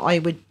something that I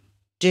would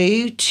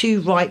do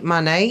to write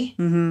money,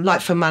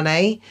 like for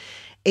money.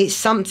 It's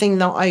something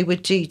that I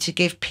would do to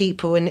give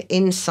people an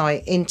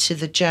insight into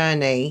the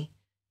journey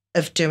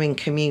of doing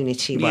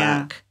community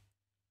work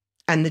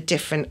and the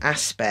different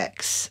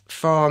aspects,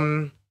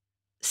 from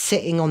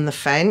sitting on the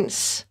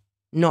fence,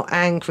 not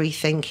angry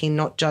thinking,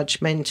 not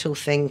judgmental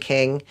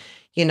thinking,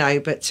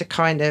 but to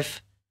kind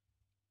of,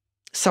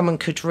 someone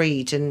could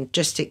read and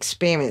just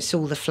experience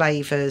all the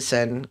flavours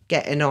and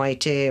get an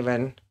idea.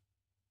 And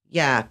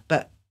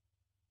but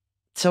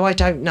so I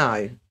don't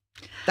know.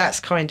 That's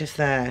kind of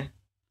there.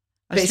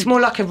 But it's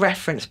more like a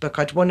reference book.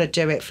 I'd want to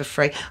do it for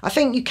free. I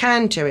think you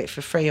can do it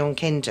for free on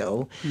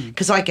Kindle,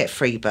 because I get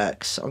free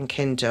books on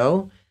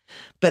Kindle.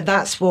 But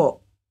that's what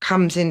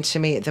comes into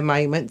me at the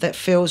moment that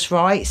feels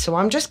right. So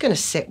I'm just going to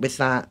sit with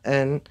that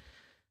and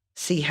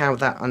see how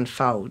that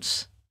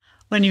unfolds.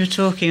 When you were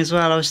talking as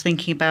well, I was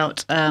thinking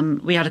about,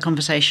 we had a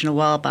conversation a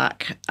while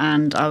back,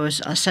 and I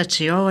said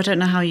to you, I don't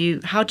know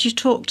how do you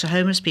talk to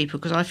homeless people?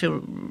 Because I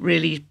feel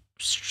really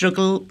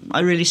struggle.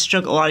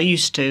 I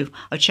used to.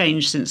 I've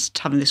changed since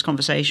having this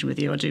conversation with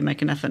you. I do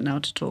make an effort now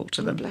to talk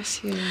to them.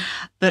 Bless you.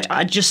 But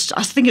I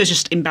think it was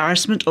just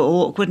embarrassment or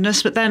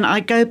awkwardness. But then I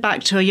go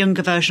back to a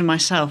younger version of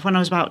myself. When I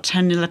was about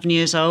 10, 11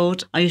 years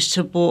old, I used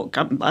to walk.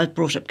 I was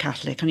brought up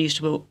Catholic, and I used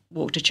to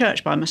walk to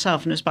church by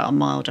myself, and it was about a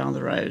mile down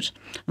the road.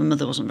 My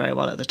mother wasn't very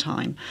well at the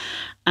time.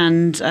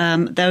 And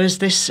there was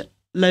this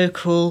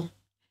local,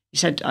 he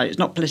said, it's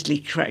not politically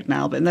correct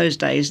now, but in those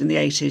days, in the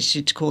 80s,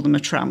 you'd call them a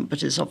tramp,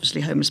 but it's obviously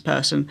a homeless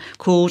person,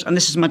 called, and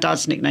this is my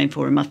dad's nickname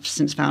for him, I've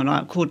since found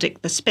out, called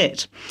Dick the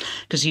Spit,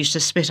 because he used to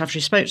spit after he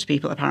spoke to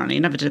people, apparently. He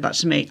never did that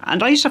to me.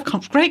 And I used to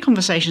have great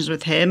conversations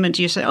with him, and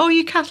you say, oh,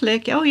 you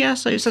Catholic? Oh, yeah.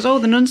 So he says, oh,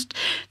 the nuns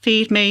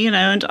feed me,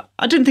 and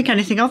I didn't think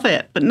anything of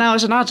it. But now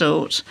as an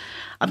adult,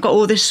 I've got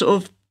all this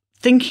sort of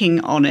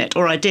thinking on it,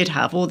 or I did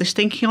have all this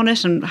thinking on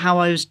it, and how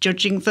I was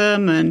judging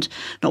them and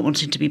not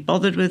wanting to be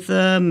bothered with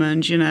them,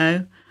 and,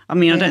 I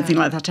mean, I don't think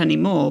like that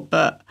anymore,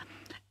 but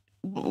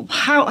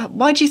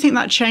why do you think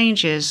that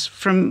changes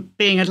from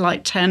being a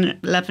 10,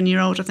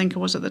 11-year-old, I think I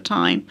was at the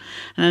time,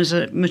 and as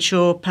a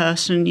mature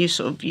person, you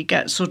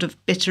get sort of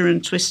bitter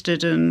and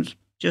twisted and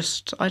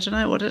just, I don't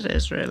know what it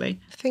is really.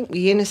 I think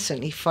we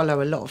innocently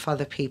follow a lot of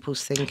other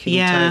people's thinking,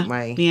 don't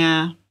we?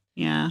 Yeah.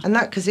 And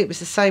that, because it was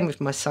the same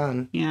with my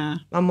son. Yeah.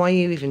 Mum, why are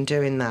you even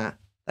doing that?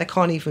 They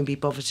can't even be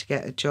bothered to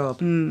get a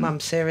job. Mum,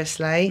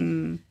 seriously?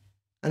 And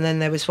then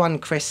there was one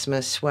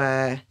Christmas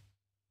where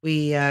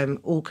we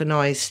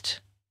organised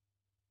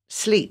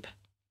sleeping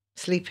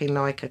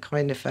like a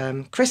kind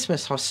of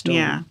Christmas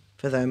hostel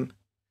for them,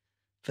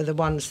 for the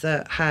ones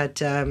that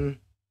had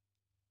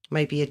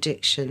maybe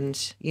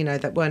addictions,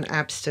 that weren't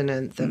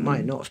abstinent, that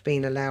might not have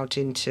been allowed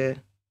into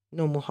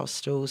normal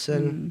hostels.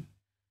 And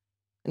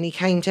he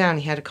came down,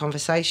 he had a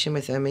conversation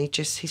with them.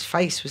 His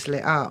face was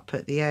lit up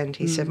at the end.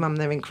 He said, Mum,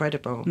 they're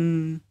incredible.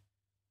 The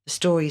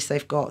stories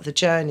they've got, the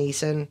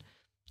journeys, and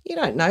you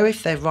don't know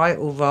if they're right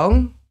or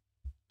wrong.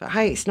 But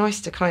hey, it's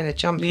nice to kind of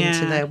jump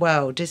into their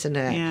world, isn't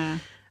it? Yeah.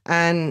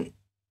 And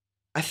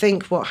I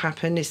think what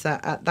happened is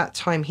that at that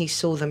time he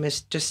saw them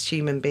as just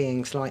human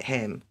beings like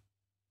him,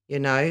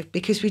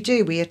 because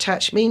we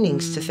attach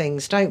meanings to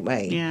things, don't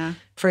we? Yeah.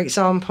 For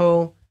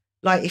example,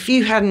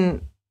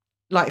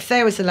 if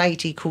there was a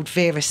lady called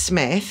Vera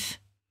Smith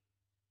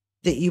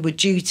that you were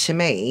due to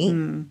meet,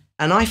 and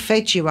I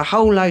fed you a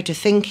whole load of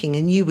thinking,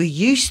 and you were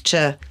used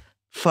to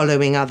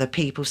following other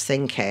people's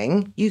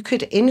thinking, you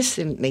could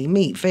innocently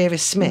meet Vera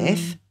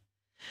Smith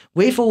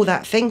with all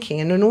that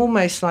thinking, and then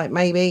almost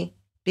maybe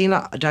being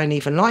like, I don't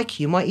even like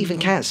you, might even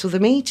cancel the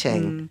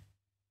meeting,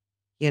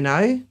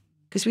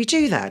 because we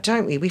do that,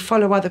 don't we? We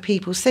follow other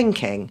people's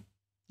thinking.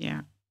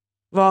 Yeah.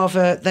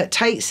 Rather, that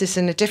takes us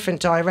in a different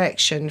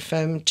direction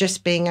from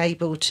just being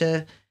able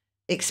to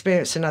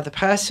experience another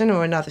person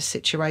or another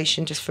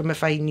situation just from a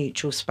very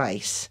neutral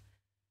space.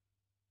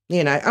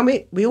 And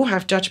we all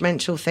have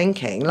judgmental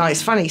thinking.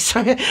 It's funny.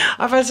 So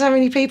I've had so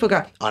many people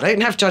go, I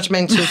don't have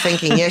judgmental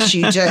thinking. Yes,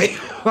 you do.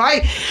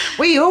 Right?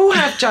 We all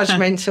have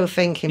judgmental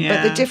thinking.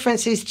 But the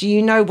difference is, do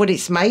you know what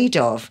it's made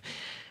of?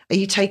 Are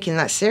you taking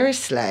that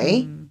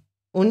seriously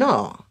or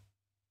not?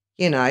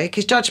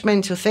 Because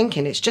judgmental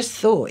thinking, it's just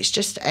thought. It's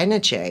just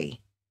energy.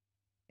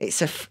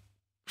 It's a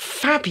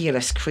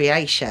fabulous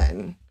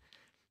creation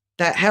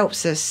that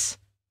helps us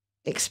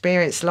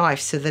experience life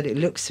so that it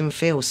looks and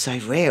feels so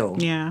real.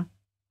 Yeah.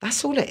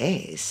 That's all it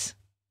is.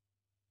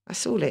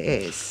 That's all it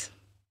is,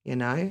 you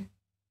know.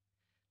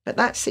 But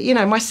that's, you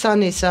know, my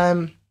son is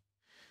on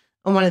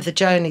one of the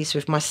journeys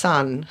with my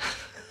son.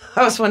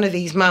 I was one of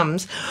these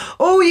mums.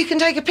 Oh, you can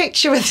take a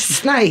picture with a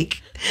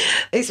snake.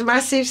 This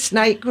massive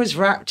snake was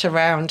wrapped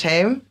around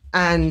him.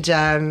 And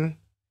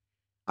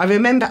I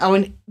remember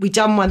we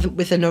done one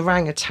with an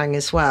orangutan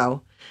as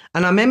well.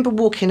 And I remember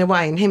walking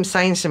away and him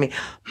saying to me,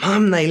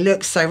 Mum, they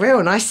look so real.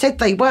 And I said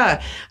they were.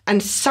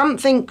 And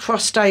something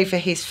crossed over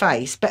his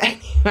face. But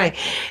anyway,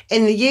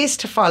 in the years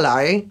to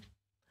follow,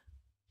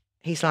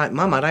 he's like,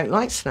 Mum, I don't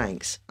like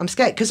snakes. I'm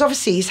scared. Because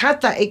obviously he's had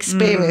that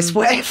experience.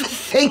 Whatever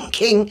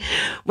thinking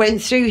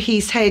went through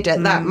his head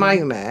at that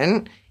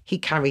moment, he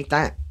carried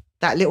that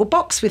little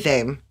box with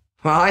him,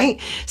 right?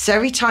 So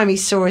every time he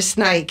saw a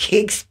snake, he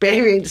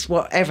experienced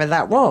whatever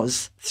that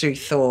was through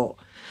thought.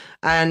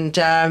 And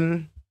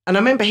I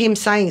remember him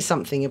saying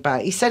something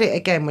about it. He said it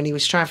again when he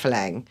was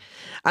travelling.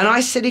 And I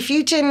said,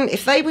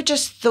 if they were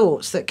just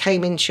thoughts that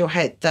came into your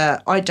head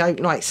that I don't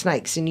like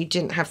snakes and you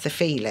didn't have the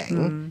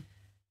feeling,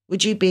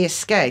 would you be as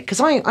scared? Because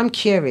I'm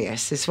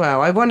curious as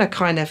well. I want to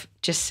kind of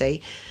just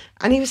see.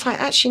 And he was like,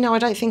 actually, no, I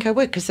don't think I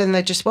would, because then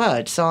they're just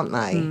words, aren't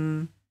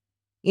they?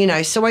 You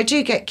know, so I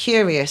do get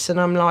curious and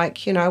I'm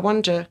like, you know, I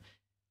wonder,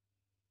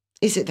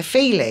 is it the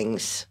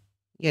feelings?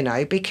 You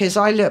know, because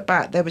I look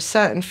back, there were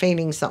certain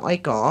feelings that I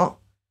got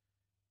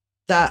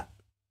that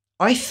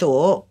I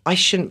thought I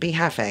shouldn't be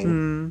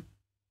having.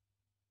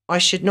 I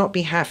should not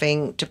be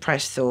having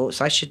depressed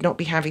thoughts. I should not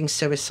be having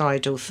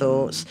suicidal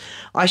thoughts.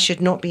 I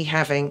should not be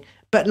having,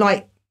 but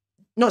like,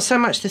 not so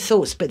much the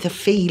thoughts, but the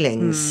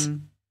feelings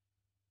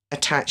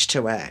attached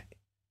to it.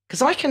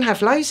 Because I can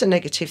have loads of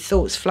negative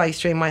thoughts flow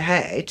through my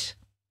head.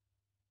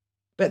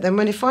 But then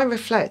if I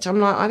reflect, I'm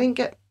like, I didn't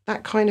get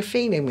that kind of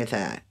feeling with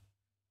it.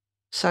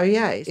 So,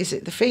 yeah, is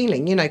it the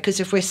feeling? You know,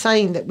 because if we're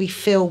saying that we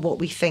feel what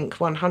we think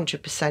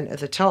 100% of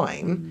the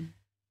time,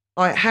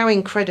 like, how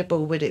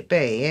incredible would it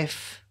be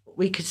if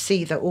we could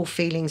see that all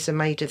feelings are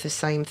made of the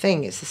same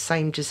thing? It's the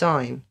same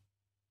design.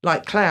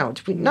 Like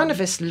clouds. None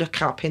of us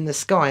look up in the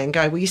sky and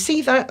go, well, you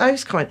see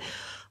those kind?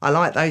 I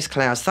like those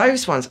clouds.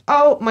 Those ones,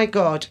 oh, my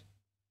God,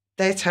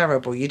 they're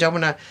terrible. You don't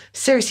want to,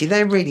 seriously,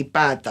 they're really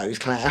bad, those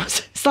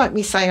clouds. It's like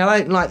me saying, I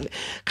don't like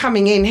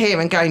coming in here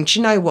and going, do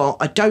you know what?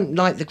 I don't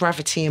like the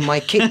gravity in my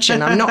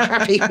kitchen. I'm not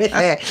happy with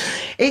it.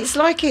 It's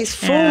like it's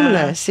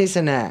formless,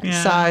 isn't it?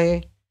 Yeah.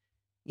 So,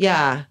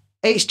 yeah,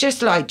 it's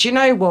just like, do you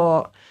know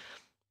what?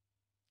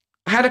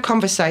 I had a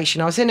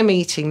conversation. I was in a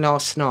meeting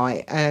last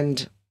night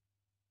and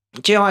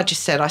do you know what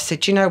I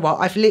said, do you know what?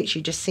 I've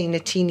literally just seen a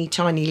teeny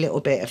tiny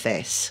little bit of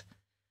this.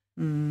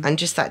 And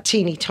just that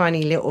teeny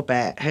tiny little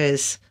bit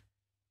has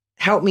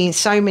helped me in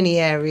so many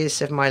areas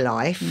of my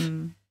life.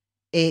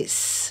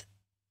 It's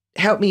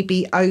helped me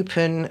be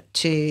open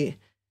to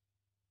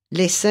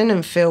listen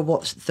and feel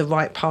what the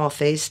right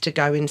path is to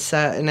go in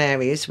certain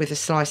areas with a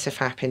slice of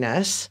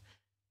happiness.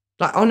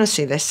 Like,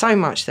 honestly, there's so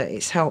much that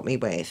it's helped me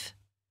with.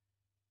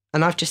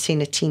 And I've just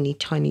seen a teeny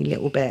tiny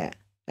little bit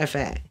of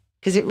it.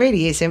 Because it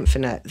really is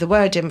infinite. The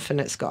word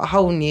infinite's got a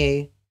whole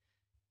new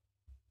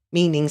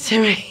meaning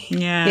to me.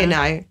 Yeah. You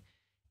know,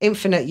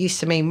 infinite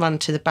used to mean run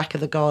to the back of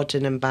the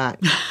garden and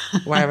back.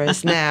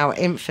 Whereas now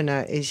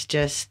infinite is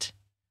just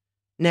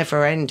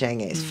never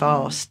ending. It's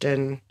fast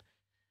and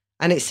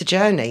it's a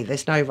journey.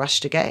 There's no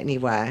rush to get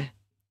anywhere.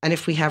 And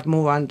if we have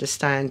more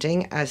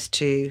understanding as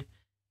to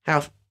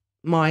how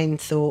mind,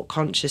 thought,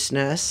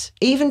 consciousness,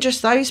 even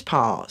just those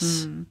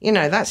parts, you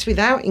know, that's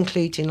without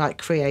including like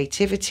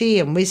creativity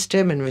and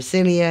wisdom and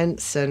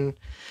resilience. And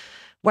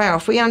wow,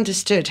 if we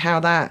understood how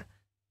that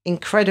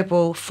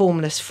incredible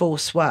formless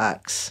force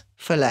works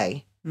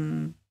fully,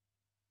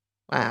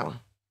 wow,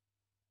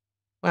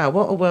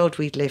 what a world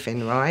we'd live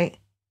in, right?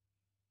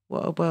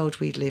 What a world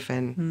we'd live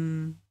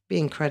in. Be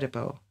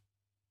incredible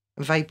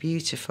and very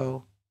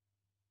beautiful.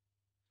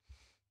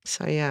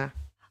 So, yeah.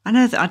 I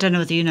don't know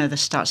whether you know the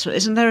stats, but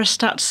isn't there a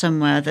stat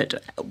somewhere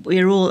that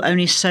we're all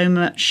only so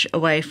much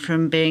away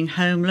from being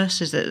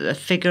homeless? Is it a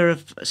figure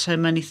of so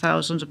many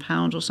thousands of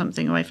pounds or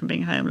something away from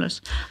being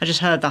homeless? I just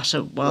heard that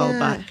a while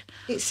back.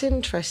 It's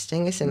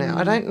interesting, isn't it?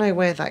 I don't know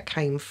where that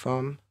came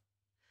from,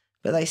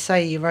 but they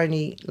say you're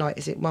only, like,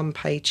 is it 1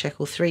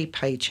 paycheck or 3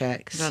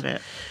 paychecks? Is that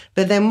it?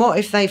 But then what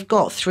if they've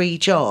got 3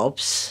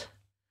 jobs?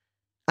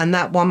 And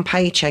that 1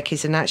 paycheck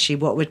isn't actually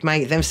what would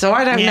make them. So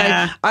I don't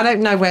know. I don't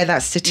know where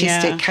that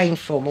statistic came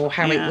from or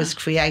how it was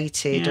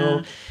created.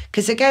 Or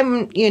because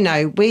again, you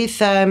know,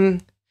 with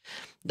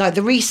like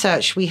the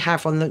research we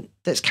have on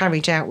that's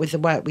carried out with the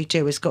work we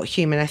do has got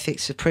human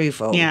ethics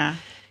approval. Yeah.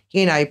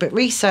 You know, but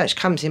research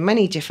comes in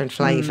many different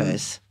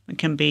flavours. It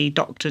can be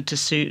doctored to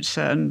suit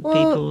certain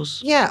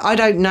people's. Yeah, I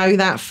don't know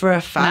that for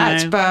a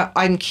fact, but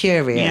I'm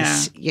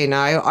curious. Yeah. You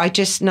know, I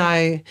just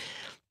know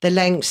the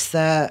lengths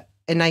that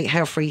innate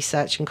health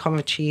research and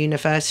Coventry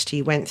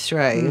University went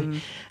through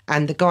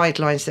and the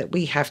guidelines that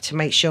we have to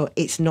make sure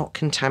it's not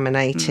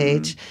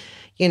contaminated.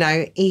 you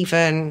know,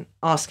 even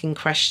asking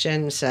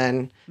questions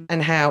and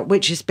how,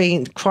 which has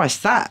been,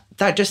 Christ, that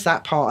just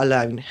that part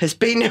alone has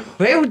been a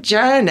real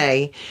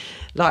journey.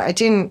 Like, I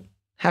didn't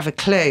have a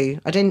clue.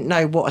 I didn't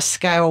know what a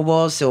scale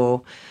was,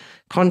 or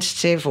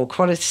quantitative or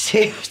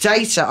qualitative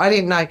data. I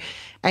didn't know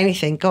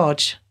anything. God,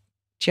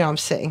 do you know, I'm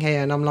sitting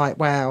here and I'm like,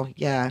 wow,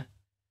 yeah,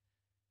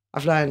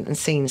 I've learned and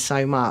seen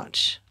so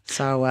much.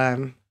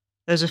 So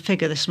there's a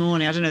figure this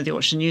morning, I don't know if you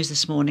watched the news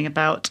this morning,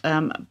 about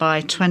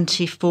by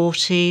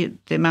 2040,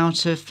 the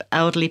amount of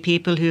elderly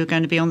people who are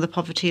going to be on the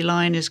poverty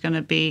line is going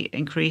to be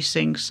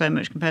increasing so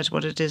much compared to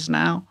what it is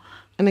now.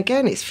 And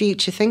again, it's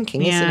future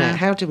thinking, isn't it?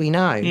 How do we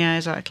know? Yeah,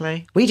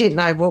 exactly. We didn't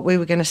know what we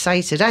were going to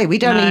say today. We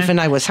don't even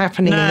know what's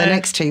happening in the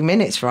next 2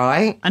 minutes,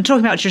 right? And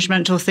talking about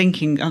judgmental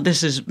thinking,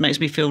 makes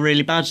me feel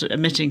really bad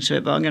admitting to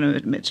it, but I'm going to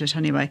admit to it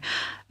anyway.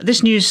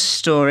 This news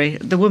story,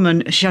 the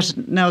woman, she has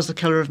nails the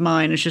colour of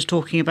mine, and she was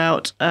talking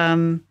about...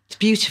 It's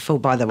beautiful,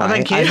 by the way. Oh,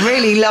 thank you. I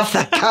really love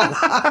that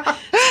colour.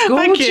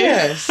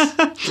 Gorgeous.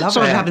 Love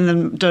Started it. having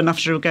them done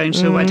after going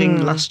to a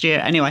wedding last year.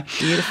 Anyway.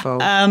 Beautiful.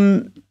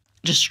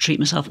 Just to treat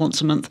myself once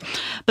a month.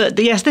 But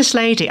yes, this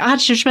lady, I had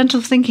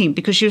judgmental thinking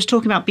because she was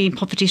talking about being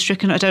poverty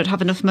stricken. I don't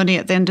have enough money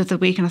at the end of the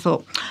week. And I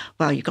thought,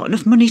 well, you've got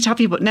enough money to have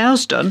your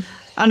nails done.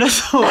 And I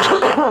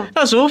thought,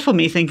 that's awful,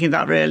 me thinking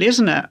that, really,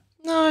 isn't it?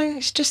 No,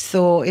 it's just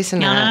thought,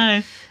 isn't it? I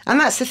know. And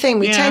that's the thing.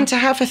 We tend to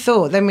have a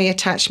thought, then we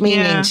attach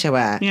meaning to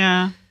it.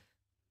 Yeah.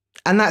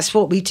 And that's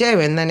what we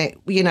do. And then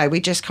we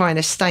just kind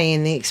of stay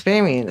in the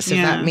experience of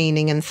that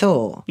meaning and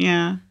thought.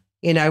 Yeah.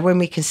 You know, when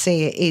we can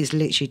see it is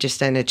literally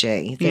just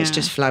energy that's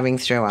just flowing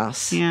through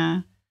us. Yeah.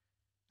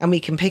 And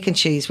we can pick and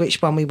choose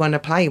which one we want to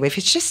play with.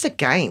 It's just a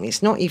game.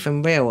 It's not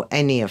even real,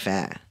 any of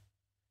it.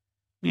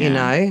 Yeah. You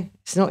know,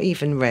 it's not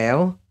even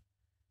real.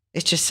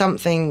 It's just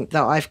something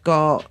that I've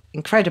got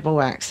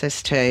incredible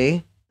access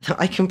to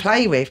that I can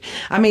play with.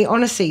 I mean,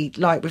 honestly,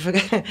 like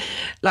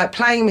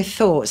playing with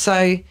thought.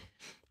 So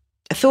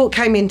a thought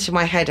came into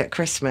my head at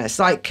Christmas,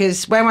 like,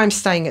 because where I'm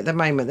staying at the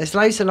moment, there's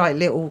loads of like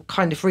little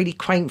kind of really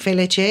quaint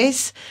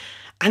villages,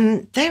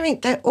 and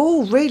they're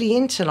all really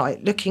into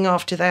like looking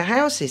after their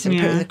houses and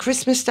putting the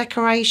Christmas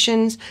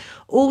decorations,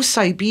 all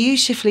so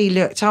beautifully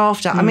looked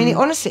after. I mean, it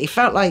honestly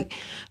felt like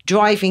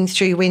driving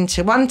through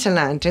winter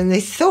wonderland, and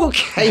this thought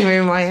came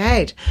in my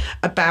head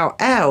about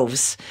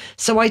elves.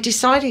 So I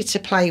decided to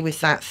play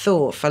with that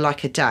thought for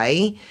like a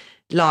day,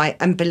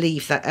 and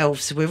believe that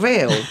elves were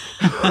real.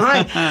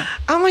 Right?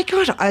 Oh my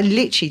God, I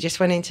literally just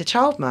went into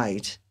child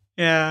mode.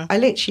 Yeah. I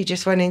literally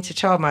just went into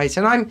child mode,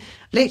 and I'm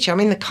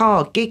in the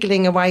car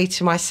giggling away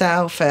to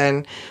myself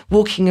and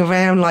walking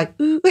around like,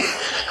 ooh,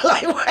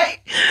 like, wait.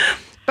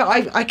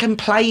 But I can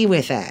play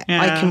with it. Yeah.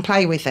 I can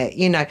play with it.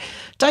 You know,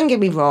 don't get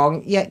me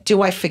wrong. Yeah,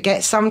 do I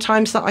forget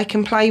sometimes that I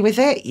can play with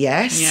it?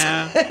 Yes.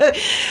 Yeah.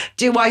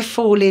 Do I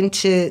fall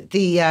into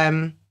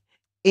the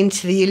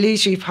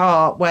illusory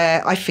part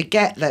where I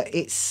forget that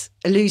it's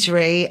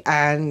illusory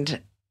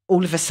and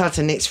all of a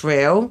sudden it's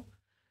real?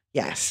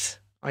 Yes,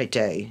 I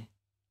do.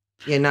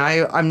 You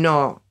know, I'm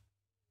not.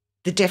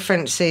 The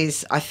difference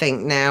is, I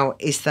think now,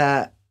 is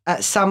that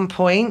at some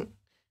point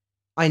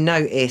I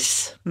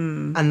notice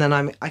and then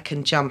I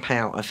can jump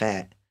out of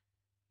it,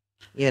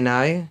 you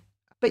know?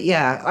 But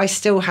yeah, I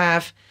still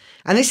have,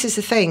 and this is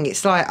the thing,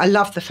 it's like, I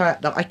love the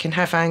fact that I can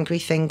have angry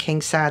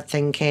thinking, sad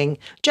thinking,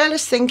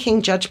 jealous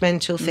thinking,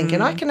 judgmental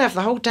thinking. I can have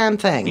the whole damn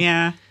thing.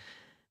 Yeah.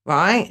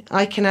 Right?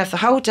 I can have the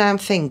whole damn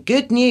thing.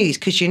 Good news,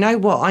 because you know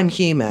what? I'm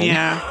human.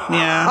 Yeah,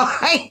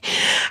 yeah.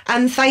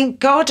 And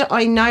thank God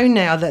I know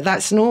now that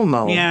that's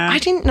normal. Yeah. I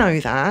didn't know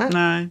that.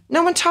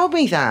 No one told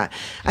me that.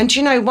 And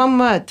you know, one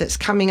word that's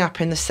coming up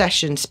in the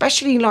session,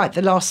 especially like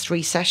the last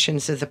 3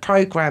 sessions of the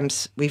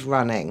programs we've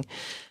running,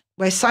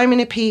 where so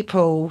many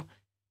people,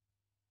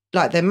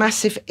 like their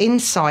massive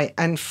insight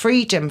and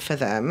freedom for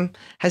them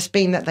has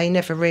been that they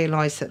never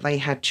realised that they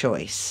had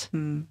choice.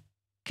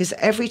 Because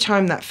every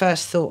time that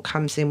first thought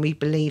comes in, we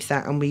believe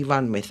that and we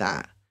run with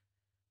that.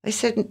 They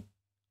said,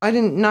 I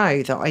didn't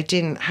know that I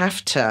didn't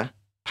have to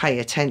pay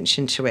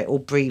attention to it or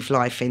breathe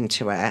life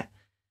into it.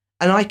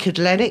 And I could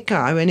let it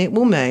go and it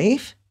will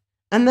move.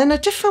 And then a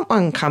different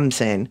one comes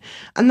in,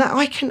 and that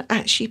I can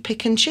actually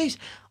pick and choose.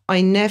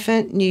 I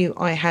never knew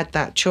I had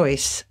that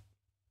choice.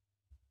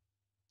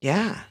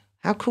 Yeah.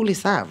 How cool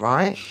is that,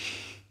 right?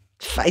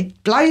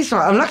 It blows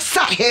my, I'm like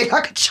sat here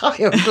like a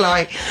child.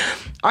 Like,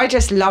 I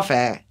just love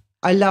it.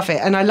 I love it.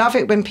 And I love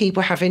it when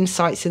people have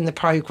insights in the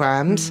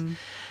programs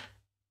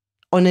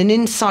on an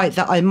insight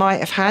that I might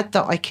have had,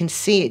 that I can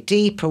see it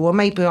deeper, or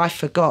maybe I've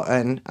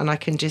forgotten and I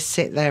can just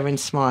sit there and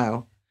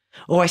smile.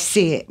 Or I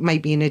see it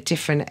maybe in a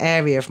different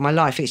area of my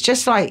life. It's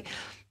just like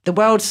the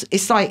world's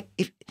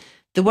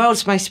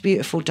most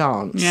beautiful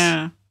dance.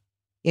 Yeah.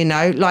 You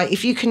know, like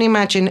if you can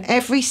imagine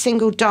every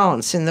single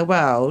dance in the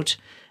world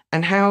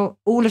and how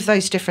all of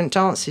those different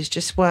dances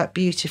just work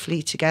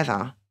beautifully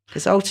together.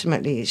 Because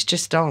ultimately it's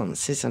just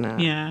dance, isn't it?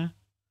 Yeah.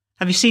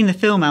 Have you seen the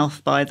film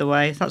Elf, by the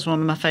way? That's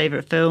one of my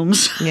favourite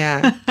films.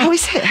 Yeah. Oh,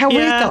 is it? How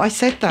weird that I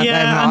said that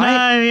then, right?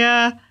 I know,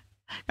 yeah.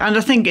 And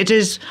I think it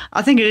is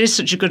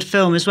such a good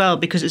film as well,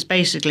 because it's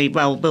basically,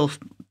 well, Will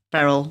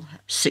Ferrell,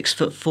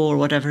 6'4" or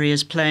whatever he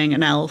is, playing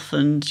an elf,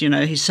 and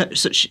he's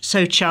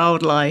so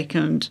childlike,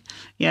 and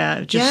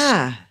I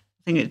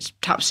think it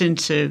taps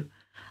into,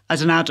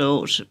 as an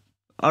adult,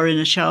 our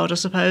inner child, I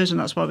suppose, and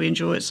that's why we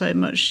enjoy it so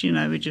much.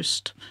 We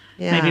just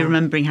maybe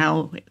remembering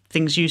how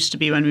things used to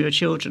be when we were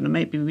children, and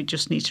maybe we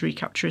just need to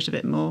recapture it a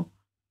bit more.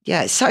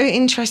 Yeah, it's so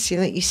interesting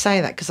that you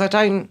say that, because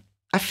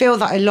I feel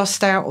that I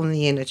lost out on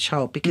the inner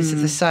child because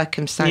of the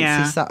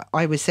circumstances that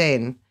I was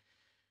in.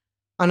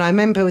 And I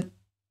remember,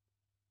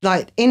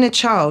 like, inner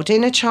child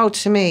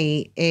to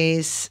me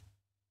is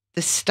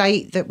the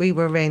state that we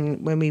were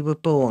in when we were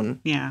born.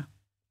 Yeah.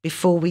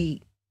 Before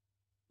we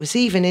was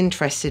even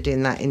interested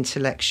in that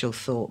intellectual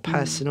thought,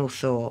 personal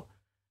thought,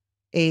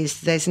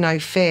 is there's no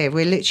fear.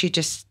 We're literally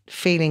just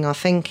feeling our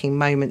thinking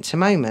moment to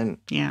moment.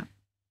 Yeah.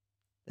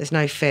 There's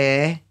no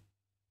fear.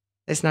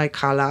 There's no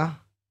colour.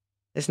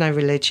 There's no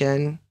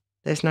religion.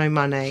 There's no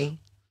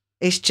money.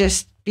 It's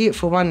just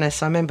beautiful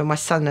oneness. I remember my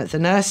son at the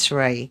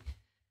nursery,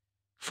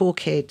 4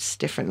 kids,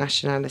 different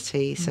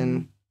nationalities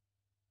and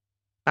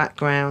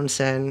backgrounds.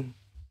 And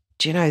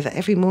do you know that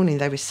every morning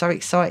they were so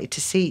excited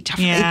to see each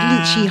other? Yeah. They'd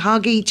literally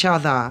hug each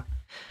other.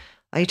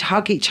 They'd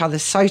hug each other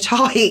so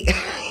tight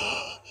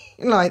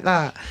like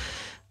that.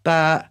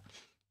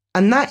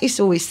 And that is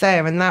always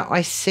there. And that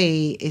I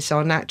see is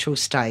our natural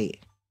state.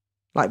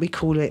 Like we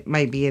call it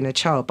maybe inner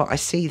child, but I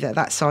see that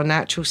that's our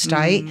natural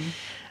state.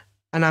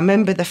 And I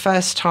remember the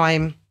first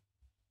time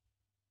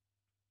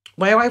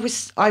where I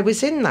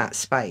was in that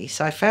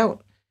space, I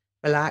felt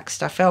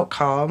relaxed, I felt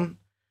calm,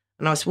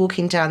 and I was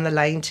walking down the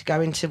lane to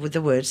go into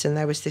the woods, and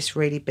there was this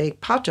really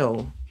big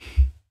puddle.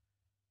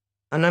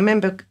 And I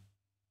remember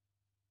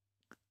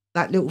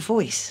that little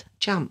voice,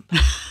 jump.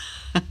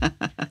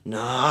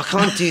 No, I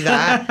can't do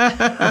that.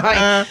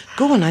 Right,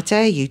 go on, I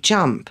dare you,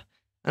 jump.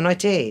 And I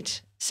did.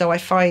 So I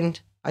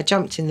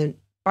jumped in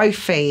both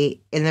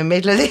feet in the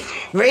middle of this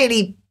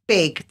really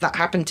big, that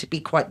happened to be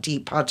quite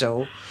deep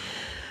puddle.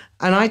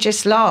 And I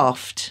just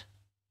laughed,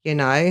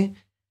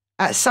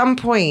 At some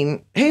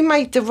point, who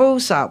made the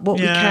rules up?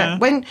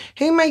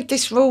 Who made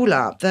this rule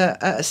up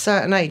that at a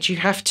certain age you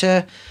have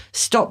to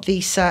stop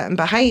these certain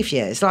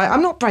behaviours? Like,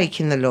 I'm not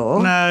breaking the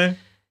law. No.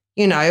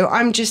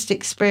 I'm just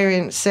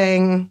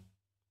experiencing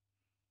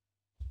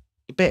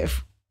a bit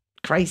of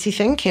crazy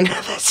thinking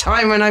at the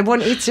time, when I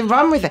wanted to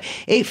run with it.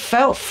 It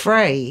felt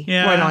free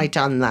when I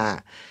done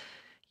that,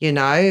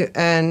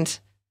 and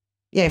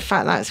in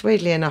fact, that's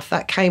weirdly enough,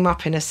 that came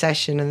up in a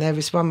session, and there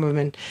was one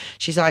woman,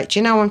 she's like, do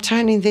you know, I'm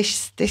turning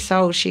this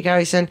old, she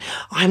goes, and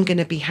I'm going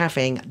to be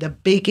having the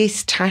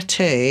biggest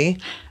tattoo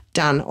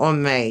done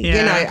on me,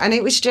 and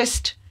it was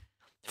just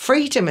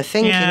freedom of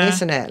thinking,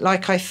 isn't it?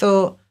 Like, I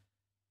thought,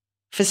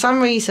 for some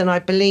reason, I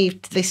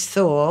believed this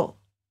thought,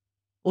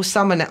 or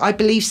I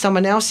believe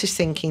someone else is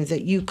thinking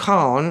that you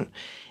can't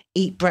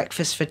eat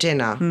breakfast for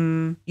dinner.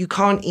 You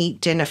can't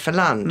eat dinner for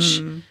lunch.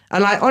 And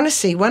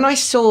honestly, when I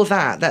saw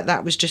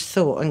that was just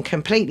thought and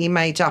completely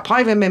made up,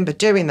 I remember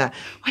doing that.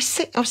 I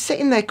was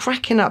sitting there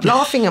cracking up,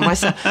 laughing at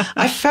myself.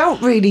 I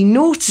felt really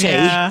naughty.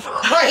 Yeah.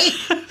 Right?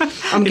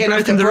 I'm going to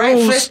have the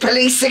breakfast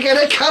police are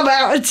going to come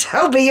out and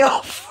tell me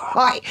off.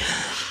 Right?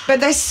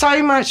 But there's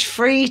so much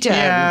freedom.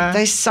 Yeah.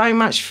 There's so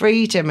much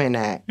freedom in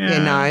it,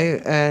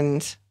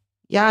 and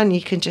and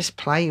you can just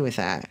play with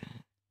it.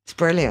 It's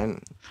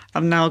brilliant.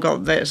 I've now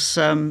got this.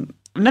 I've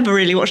never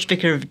really watched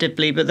Vicar of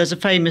Dibley, but there's a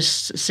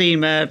famous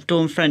scene where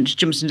Dawn French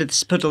jumps into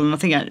this puddle, and I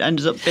think it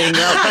ends up being out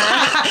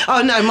there.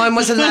 Oh no, mine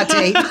wasn't that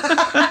deep.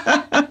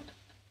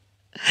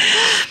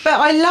 But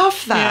I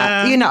love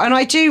that, and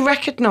I do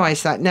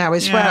recognise that now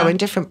as well in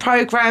different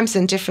programmes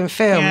and different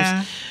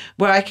films,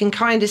 where I can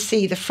kind of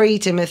see the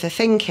freedom of the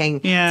thinking,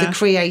 the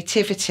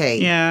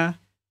creativity,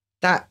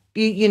 that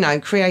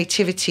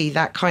creativity,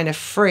 that kind of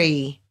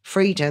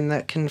freedom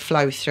that can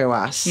flow through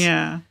us.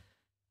 Yeah.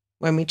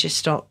 When we just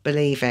stop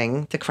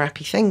believing the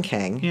crappy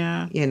thinking.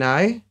 Yeah.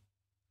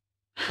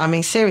 I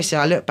mean, seriously,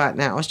 I look back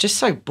now, I was just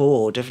so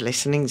bored of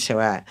listening to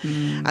it.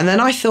 And then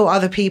I thought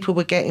other people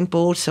were getting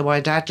bored, so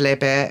I'd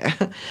ad-lib it.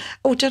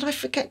 Oh, did I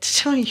forget to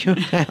tell you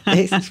about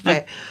this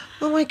bit?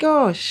 Oh my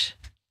gosh.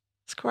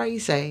 It's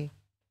crazy.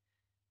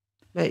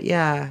 But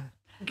yeah.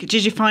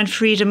 Did you find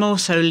freedom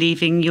also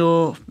leaving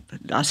your,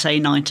 I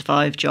say,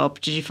 9-to-5 job?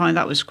 Did you find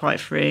that was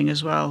quite freeing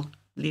as well,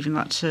 leaving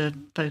that to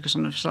focus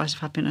on a slice of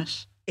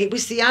happiness? It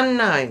was the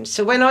unknown.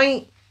 So when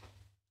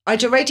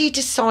I'd already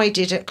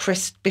decided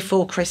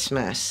before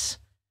Christmas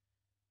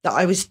that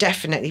I was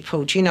definitely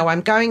pulled.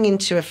 I'm going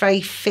into a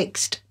very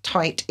fixed,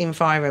 tight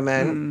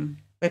environment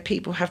where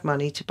people have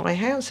money to buy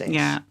houses.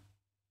 Yeah.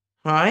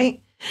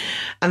 Right?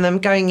 And I'm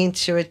going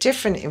into a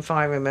different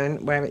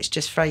environment where it's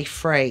just very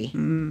free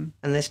and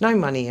there's no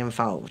money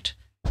involved.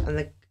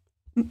 And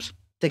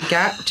the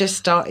gap just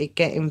started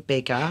getting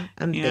bigger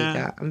and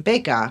bigger and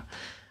bigger.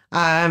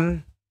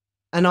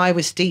 And I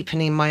was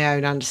deepening my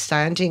own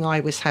understanding. I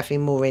was having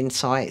more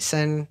insights.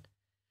 And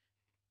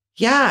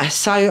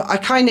so I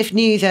kind of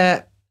knew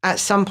that at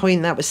some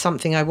point that was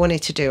something I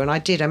wanted to do. And I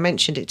did. I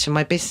mentioned it to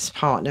my business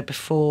partner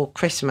before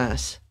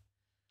Christmas.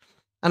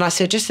 And I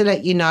said, just to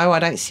let you know, I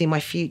don't see my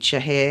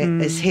future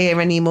here as here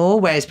anymore.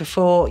 Whereas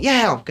before,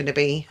 yeah, I'm going to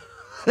be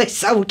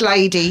this old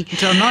lady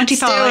until 95,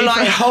 still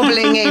like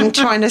hobbling in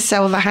trying to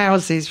sell the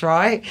houses,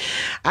 right?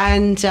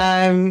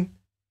 And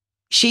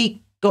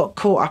she got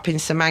caught up in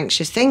some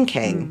anxious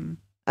thinking.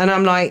 And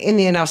I'm like, in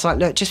the end, I was like,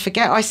 look, just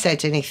forget I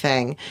said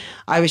anything.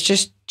 I was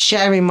just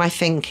sharing my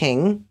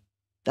thinking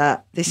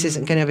that this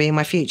isn't going to be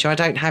my future. I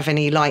don't have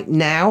any like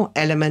now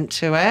element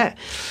to it.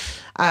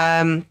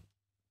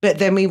 But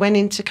then we went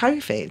into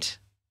COVID.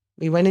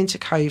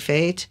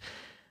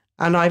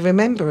 And I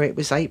remember it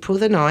was April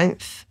the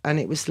 9th, and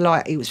it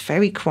was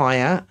very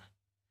quiet.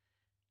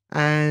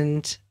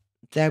 And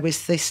there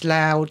was this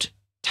loud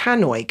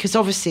tannoy, because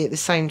obviously at the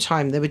same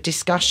time there were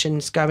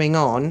discussions going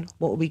on.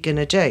 What are we going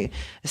to do?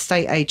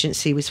 Estate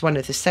agency was one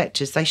of the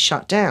sectors. They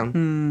shut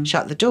down,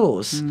 shut the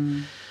doors.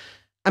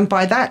 And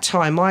by that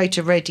time, I'd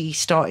already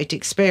started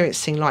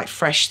experiencing like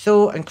fresh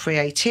thought and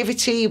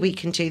creativity. We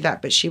can do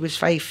that. But she was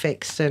very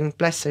fixed, and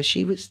bless her,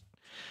 she was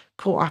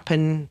caught up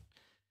in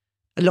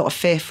a lot of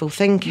fearful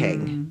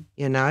thinking,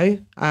 you know.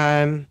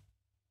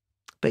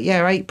 But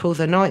yeah, April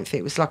the 9th,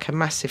 it was like a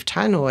massive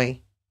tannoy.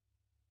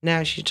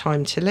 Now's your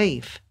time to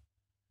leave.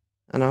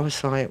 And I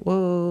was like,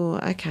 whoa,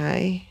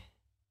 okay.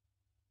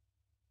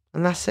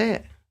 And that's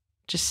it.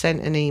 Just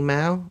sent an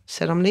email,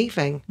 said I'm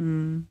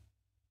leaving.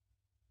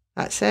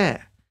 That's it.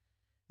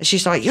 And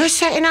she's like, you're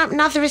setting up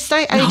another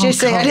estate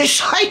agency. And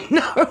it's like,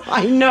 no,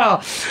 I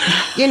know.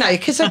 You know,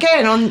 because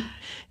again, on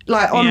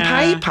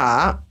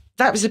paper,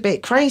 that was a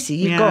bit crazy.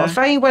 You've got a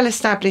very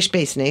well-established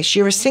business.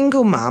 You're a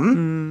single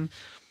mum.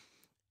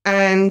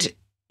 And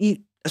you,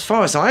 as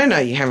far as I know,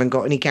 you haven't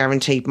got any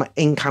guaranteed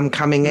income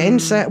coming in.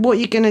 So what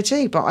are you going to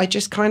do? But I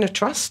just kind of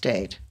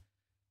trusted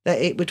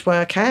that it would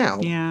work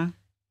out. Yeah.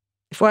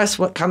 If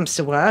what comes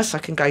to worse, I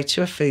can go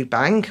to a food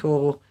bank,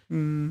 or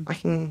I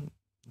can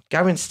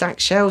go and stack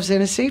shelves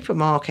in a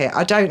supermarket.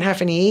 I don't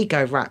have any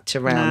ego wrapped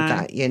around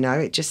that, you know,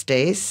 it just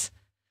is.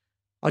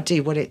 I'll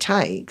do what it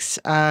takes.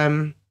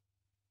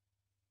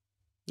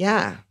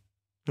 Yeah.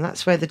 And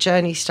that's where the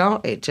journey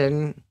started.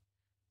 And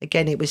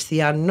again, it was the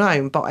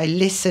unknown, but I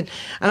listened.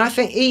 And I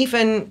think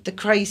even the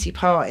crazy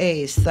part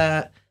is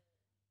that,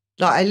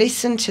 like, I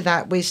listened to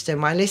that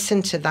wisdom. I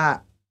listened to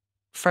that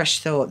fresh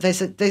thought.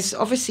 There's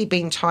obviously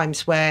been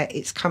times where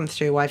it's come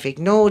through, I've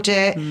ignored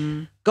it,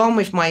 gone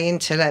with my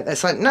intellect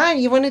that's like, no,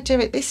 you want to do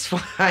it this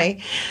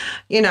way.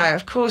 You know,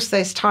 of course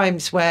there's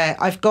times where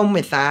I've gone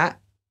with that,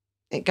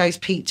 it goes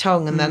Pete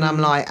Tong, and then I'm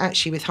like,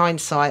 actually with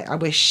hindsight, I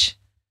wish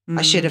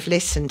I should have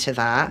listened to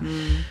that.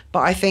 But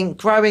I think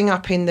growing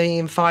up in the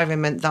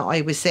environment that I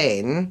was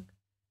in,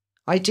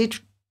 I think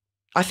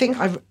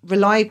I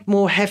relied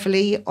more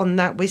heavily on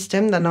that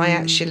wisdom than I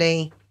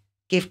actually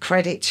give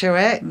credit to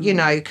it, you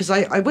know, because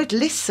I would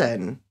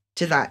listen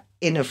to that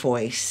inner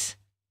voice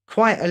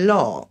quite a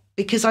lot,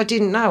 because I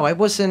didn't know. I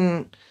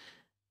wasn't,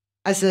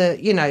 I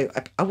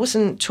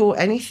wasn't taught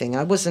anything.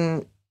 I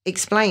wasn't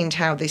explained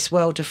how this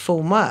world of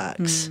form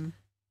works,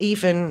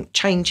 even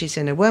changes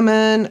in a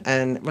woman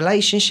and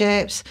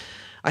relationships.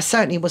 I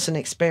certainly wasn't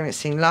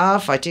experiencing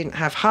love. I didn't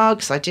have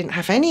hugs. I didn't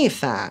have any of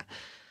that.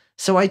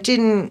 So I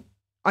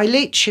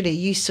literally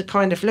used to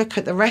kind of look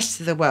at the rest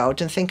of the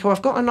world and think, oh,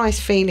 I've got a nice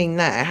feeling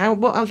there.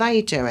 What are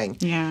they doing?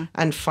 Yeah.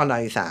 And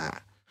follow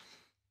that.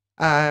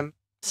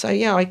 So,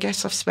 yeah, I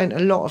guess I've spent a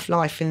lot of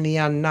life in the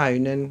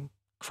unknown, and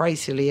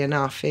crazily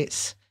enough,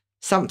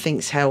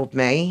 something's held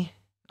me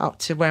up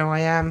to where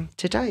I am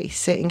today,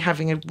 sitting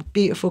having a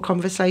beautiful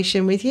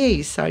conversation with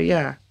you. So,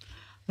 yeah.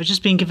 We've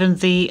just been given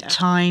the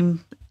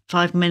time,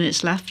 5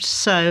 minutes left.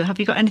 So have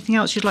you got anything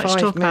else you'd like to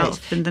talk about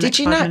in the next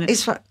 5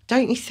 minutes?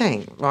 Don't you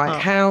think,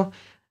 right, how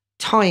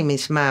time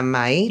is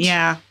man-made?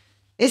 Yeah.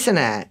 Isn't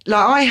it?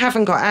 Like, I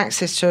haven't got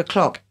access to a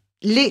clock.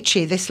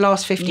 Literally, this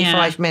last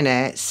 55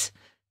 minutes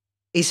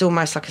is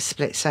almost like a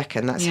split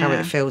second. That's how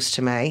it feels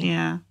to me.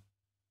 Yeah.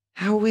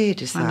 How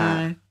weird is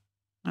that?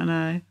 I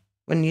know.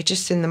 When you're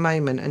just in the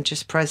moment and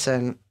just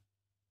present,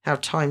 how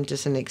time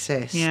doesn't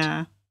exist.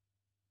 Yeah.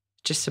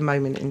 Just a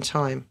moment in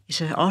time.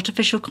 It's an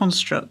artificial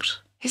construct.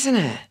 Isn't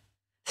it?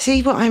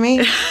 See what I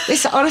mean?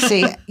 This,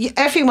 honestly,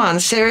 everyone,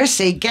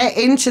 seriously, get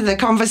into the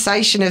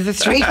conversation of the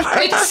three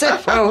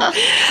principles.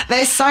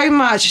 There's so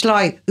much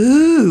like,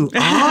 ooh,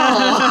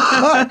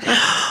 oh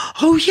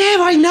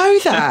yeah, I know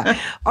that.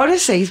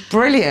 Honestly, it's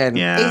brilliant.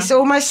 Yeah. It's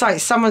almost like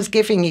someone's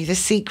giving you the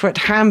secret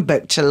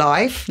handbook to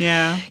life.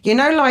 Yeah. You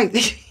know, like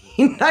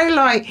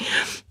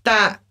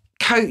that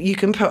coat you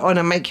can put on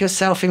and make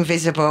yourself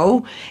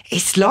invisible.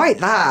 It's like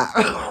that.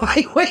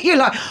 Where you're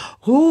like,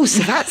 oh,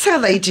 so that's how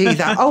they do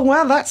that. Oh,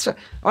 wow, that's...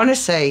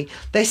 Honestly,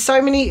 there's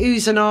so many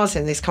oohs and ahs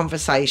in this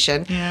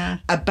conversation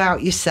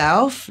about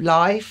yourself,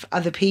 life,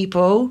 other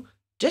people,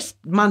 just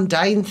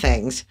mundane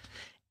things.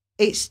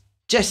 It's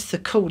just the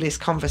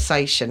coolest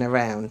conversation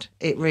around.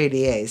 It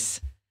really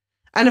is.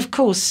 And of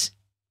course,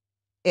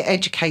 it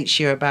educates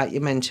you about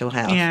your mental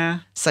health. Yeah.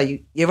 So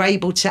you're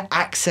able to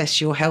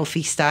access your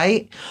healthy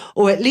state,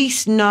 or at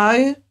least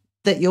know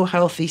that your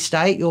healthy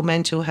state, your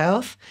mental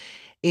health,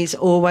 is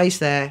always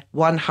there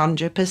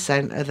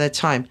 100% of the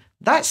time.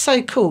 That's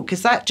so cool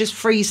because that just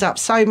frees up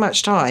so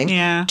much time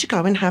to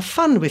go and have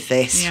fun with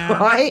this,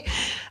 right?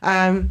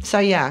 So,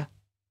 yeah,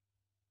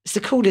 it's the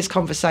coolest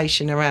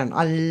conversation around.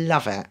 I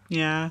love it.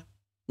 Yeah.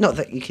 Not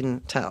that you can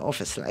tell,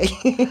 obviously.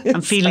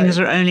 And feelings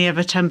are only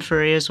ever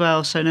temporary as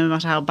well. So no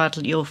matter how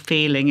badly you're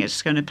feeling,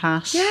 it's going to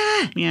pass.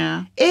 Yeah.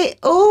 Yeah. It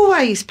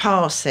always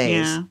passes.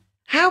 Yeah.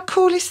 How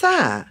cool is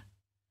that?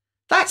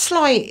 That's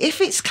like,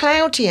 if it's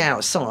cloudy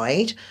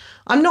outside,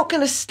 I'm not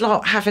going to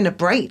start having a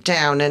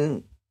breakdown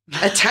and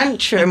a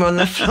tantrum on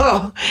the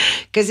floor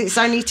because it's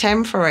only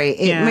temporary.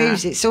 It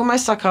moves. It's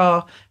almost like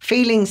our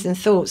feelings and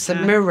thoughts are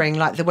mirroring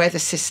like the weather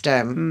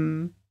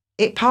system.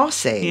 It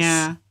passes.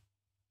 Yeah.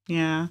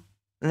 Yeah.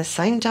 And the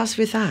same does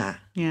with that.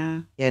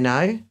 Yeah. You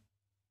know?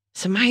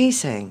 It's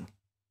amazing.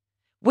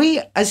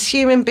 We, as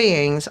human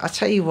beings, I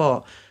tell you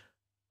what,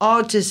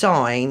 our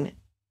design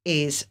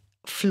is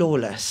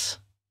flawless.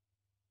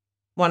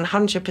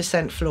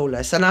 100%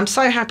 flawless. And I'm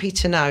so happy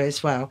to know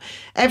as well,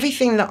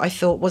 everything that I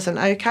thought wasn't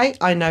okay,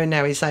 I know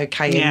now is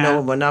okay and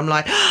normal. And I'm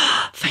like,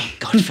 oh, thank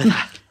God for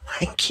that.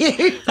 Thank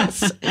you.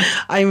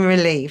 I'm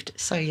relieved.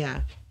 So,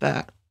 yeah.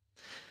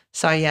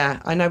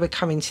 I know we're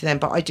coming to them,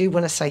 but I do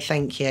want to say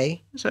thank you.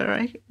 It's all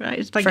right.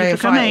 Right. Thank for you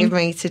for coming.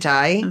 inviting me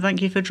today. And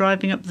thank you for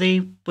driving up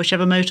the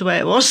whichever motorway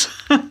it was.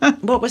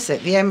 What was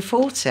it? The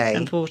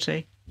M40?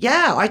 M40.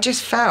 Yeah, I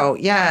just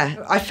felt,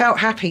 I felt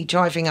happy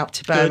driving up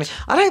to Birmingham. Good.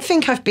 I don't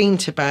think I've been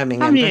to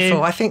Birmingham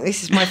before. I think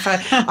this is my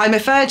first. I'm a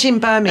virgin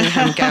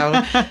Birmingham girl.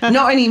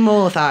 Not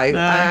anymore, though.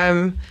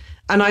 No.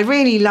 And I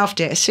really loved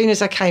it. As soon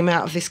as I came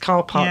out of this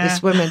car park,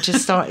 this woman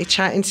just started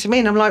chatting to me.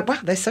 And I'm like, wow,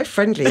 they're so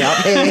friendly up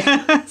here.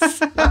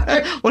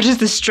 What is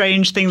this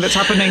strange thing that's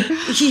happening?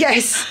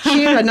 Yes,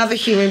 another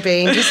human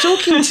being just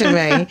talking to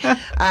me.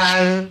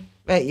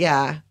 But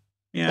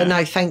But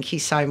no, thank you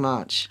so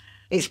much.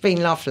 It's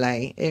been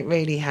lovely. It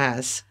really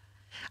has.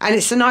 And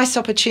it's a nice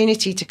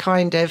opportunity to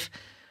kind of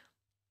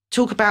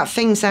talk about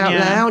things out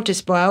loud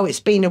as well. It's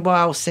been a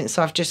while since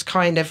I've just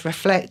kind of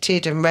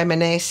reflected and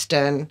reminisced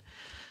and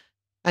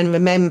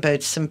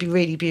remembered some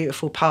really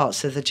beautiful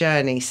parts of the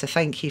journey. So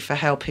thank you for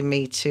helping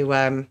me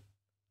to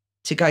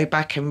go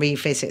back and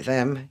revisit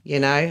them. You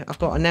know, I've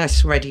got a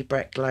nice ready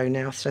Brett glow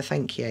now, so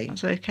thank you.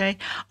 That's okay.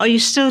 Are you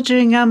still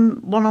doing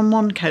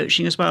one-on-one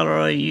coaching as well, or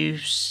are you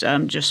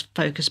just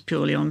focused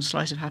purely on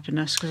Slice of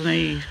Happiness? Because I know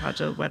you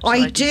had a website.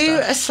 I do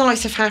a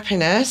Slice of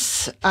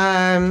Happiness.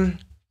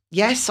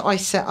 Yes, I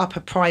set up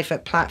a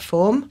private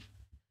platform.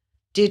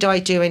 Did I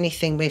do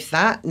anything with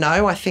that?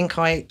 No, I think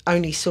I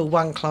only saw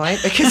one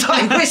client because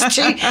I was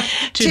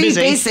too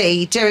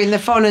busy doing the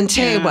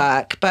volunteer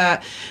work.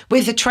 But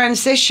with the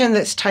transition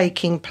that's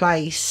taking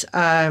place,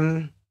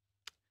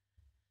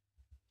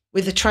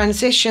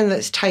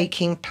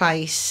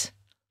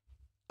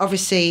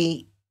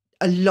 obviously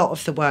a lot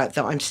of the work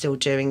that I'm still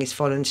doing is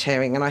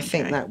volunteering. And I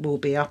think that will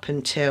be up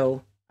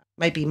until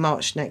maybe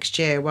March next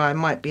year, where I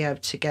might be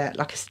able to get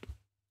like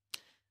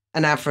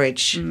an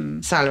average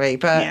salary.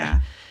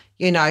 But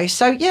you know,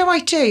 so I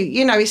do.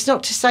 You know, it's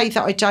not to say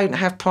that I don't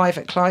have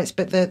private clients,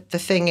 but the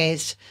thing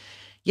is,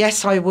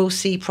 yes, I will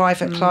see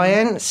private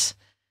clients,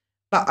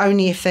 but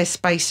only if there's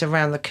space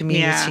around the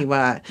community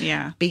work.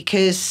 Yeah.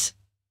 Because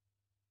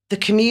the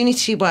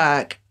community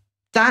work,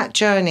 that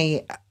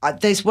journey,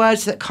 there's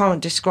words that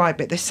can't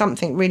describe it. There's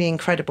something really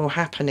incredible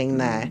happening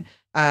there.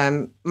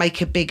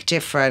 Make a big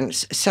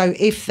difference. So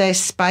if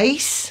there's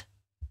space,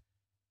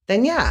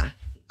 then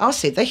I'll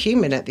see. They're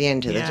human at the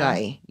end of the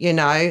day, you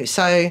know.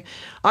 So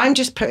I'm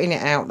just putting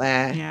it out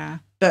there. Yeah.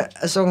 But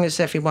as long as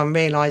everyone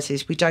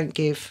realises we don't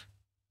give,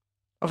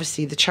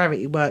 obviously, the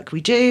charity work we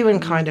do,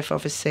 and kind of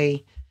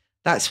obviously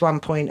that's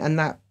one point. And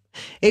that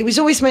it was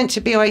always meant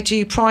to be I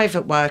do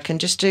private work and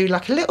just do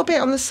like a little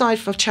bit on the side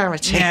for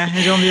charity. Yeah,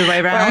 you don't the other way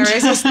around.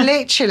 Whereas it's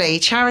literally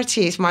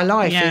charity is my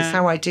life. Yeah. It's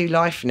how I do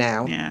life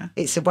now. Yeah.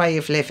 It's a way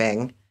of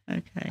living.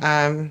 Okay.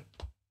 And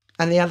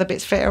the other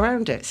bits fit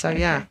around it. So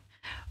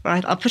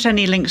Right, I'll put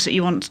any links that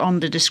you want on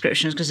the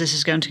descriptions because this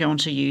is going to go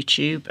onto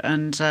YouTube,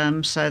 and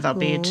so that'll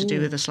be to do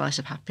with a Slice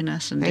of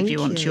Happiness. And if you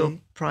want your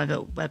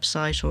private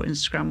website or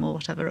Instagram or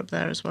whatever up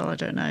there as well, I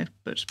don't know,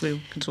 but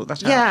we can sort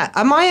that out. Yeah,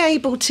 am I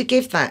able to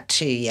give that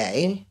to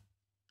you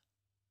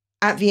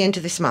at the end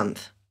of this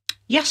month?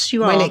 Yes,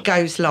 you are. When it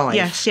goes live.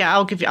 Yes,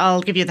 I'll give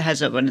you the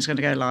heads up when it's going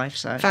to go live.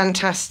 So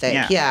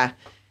fantastic, yeah.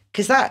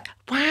 Because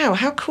wow,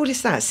 how cool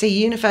is that? See,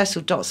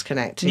 universal dots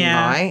connecting,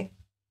 right?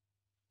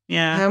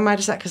 Yeah. How mad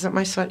is that? Because that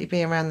most likely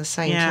be around the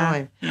same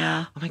time.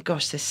 Yeah. Oh my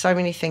gosh, there's so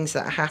many things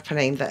that are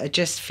happening that are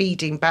just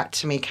feeding back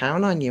to me.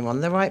 Count on you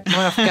on the right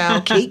path,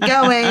 girl. Keep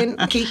going.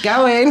 Keep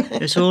going.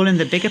 It's all in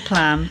the bigger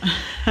plan.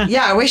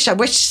 Yeah, I wish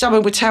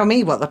someone would tell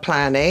me what the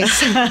plan is.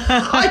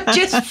 I'm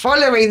just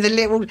following the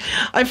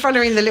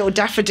little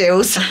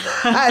daffodils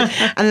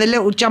and the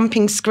little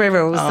jumping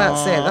squirrels. Aww.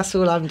 That's it. That's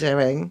all I'm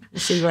doing. We'll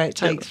see where it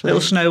takes me.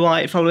 Little Snow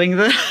White following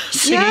the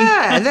singing.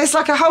 Yeah, there's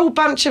like a whole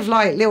bunch of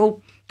like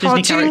little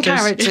cartoon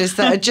characters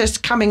that are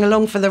just coming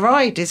along for the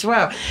ride as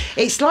well.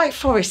 It's like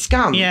Forrest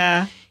Gump.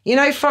 Yeah. You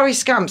know,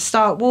 Forrest Gump,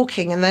 start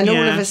walking, and then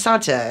all of a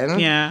sudden,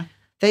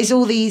 there's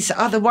all these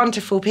other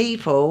wonderful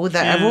people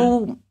that are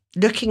all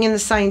looking in the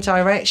same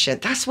direction.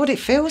 That's what it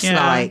feels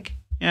like.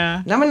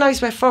 Yeah. No one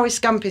knows where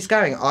Forrest Gump is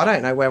going. I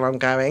don't know where I'm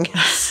going.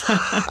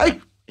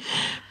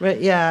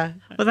 But yeah.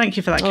 Well, thank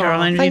you for that,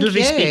 Caroline. Really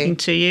lovely speaking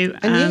to you.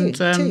 And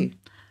you too.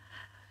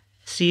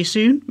 See you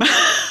soon.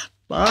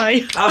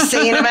 Bye. I'll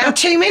see you in about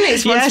 2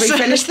 minutes once we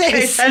finish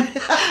this.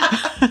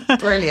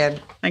 Brilliant.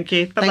 Thank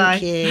you. Bye-bye.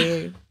 Thank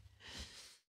you.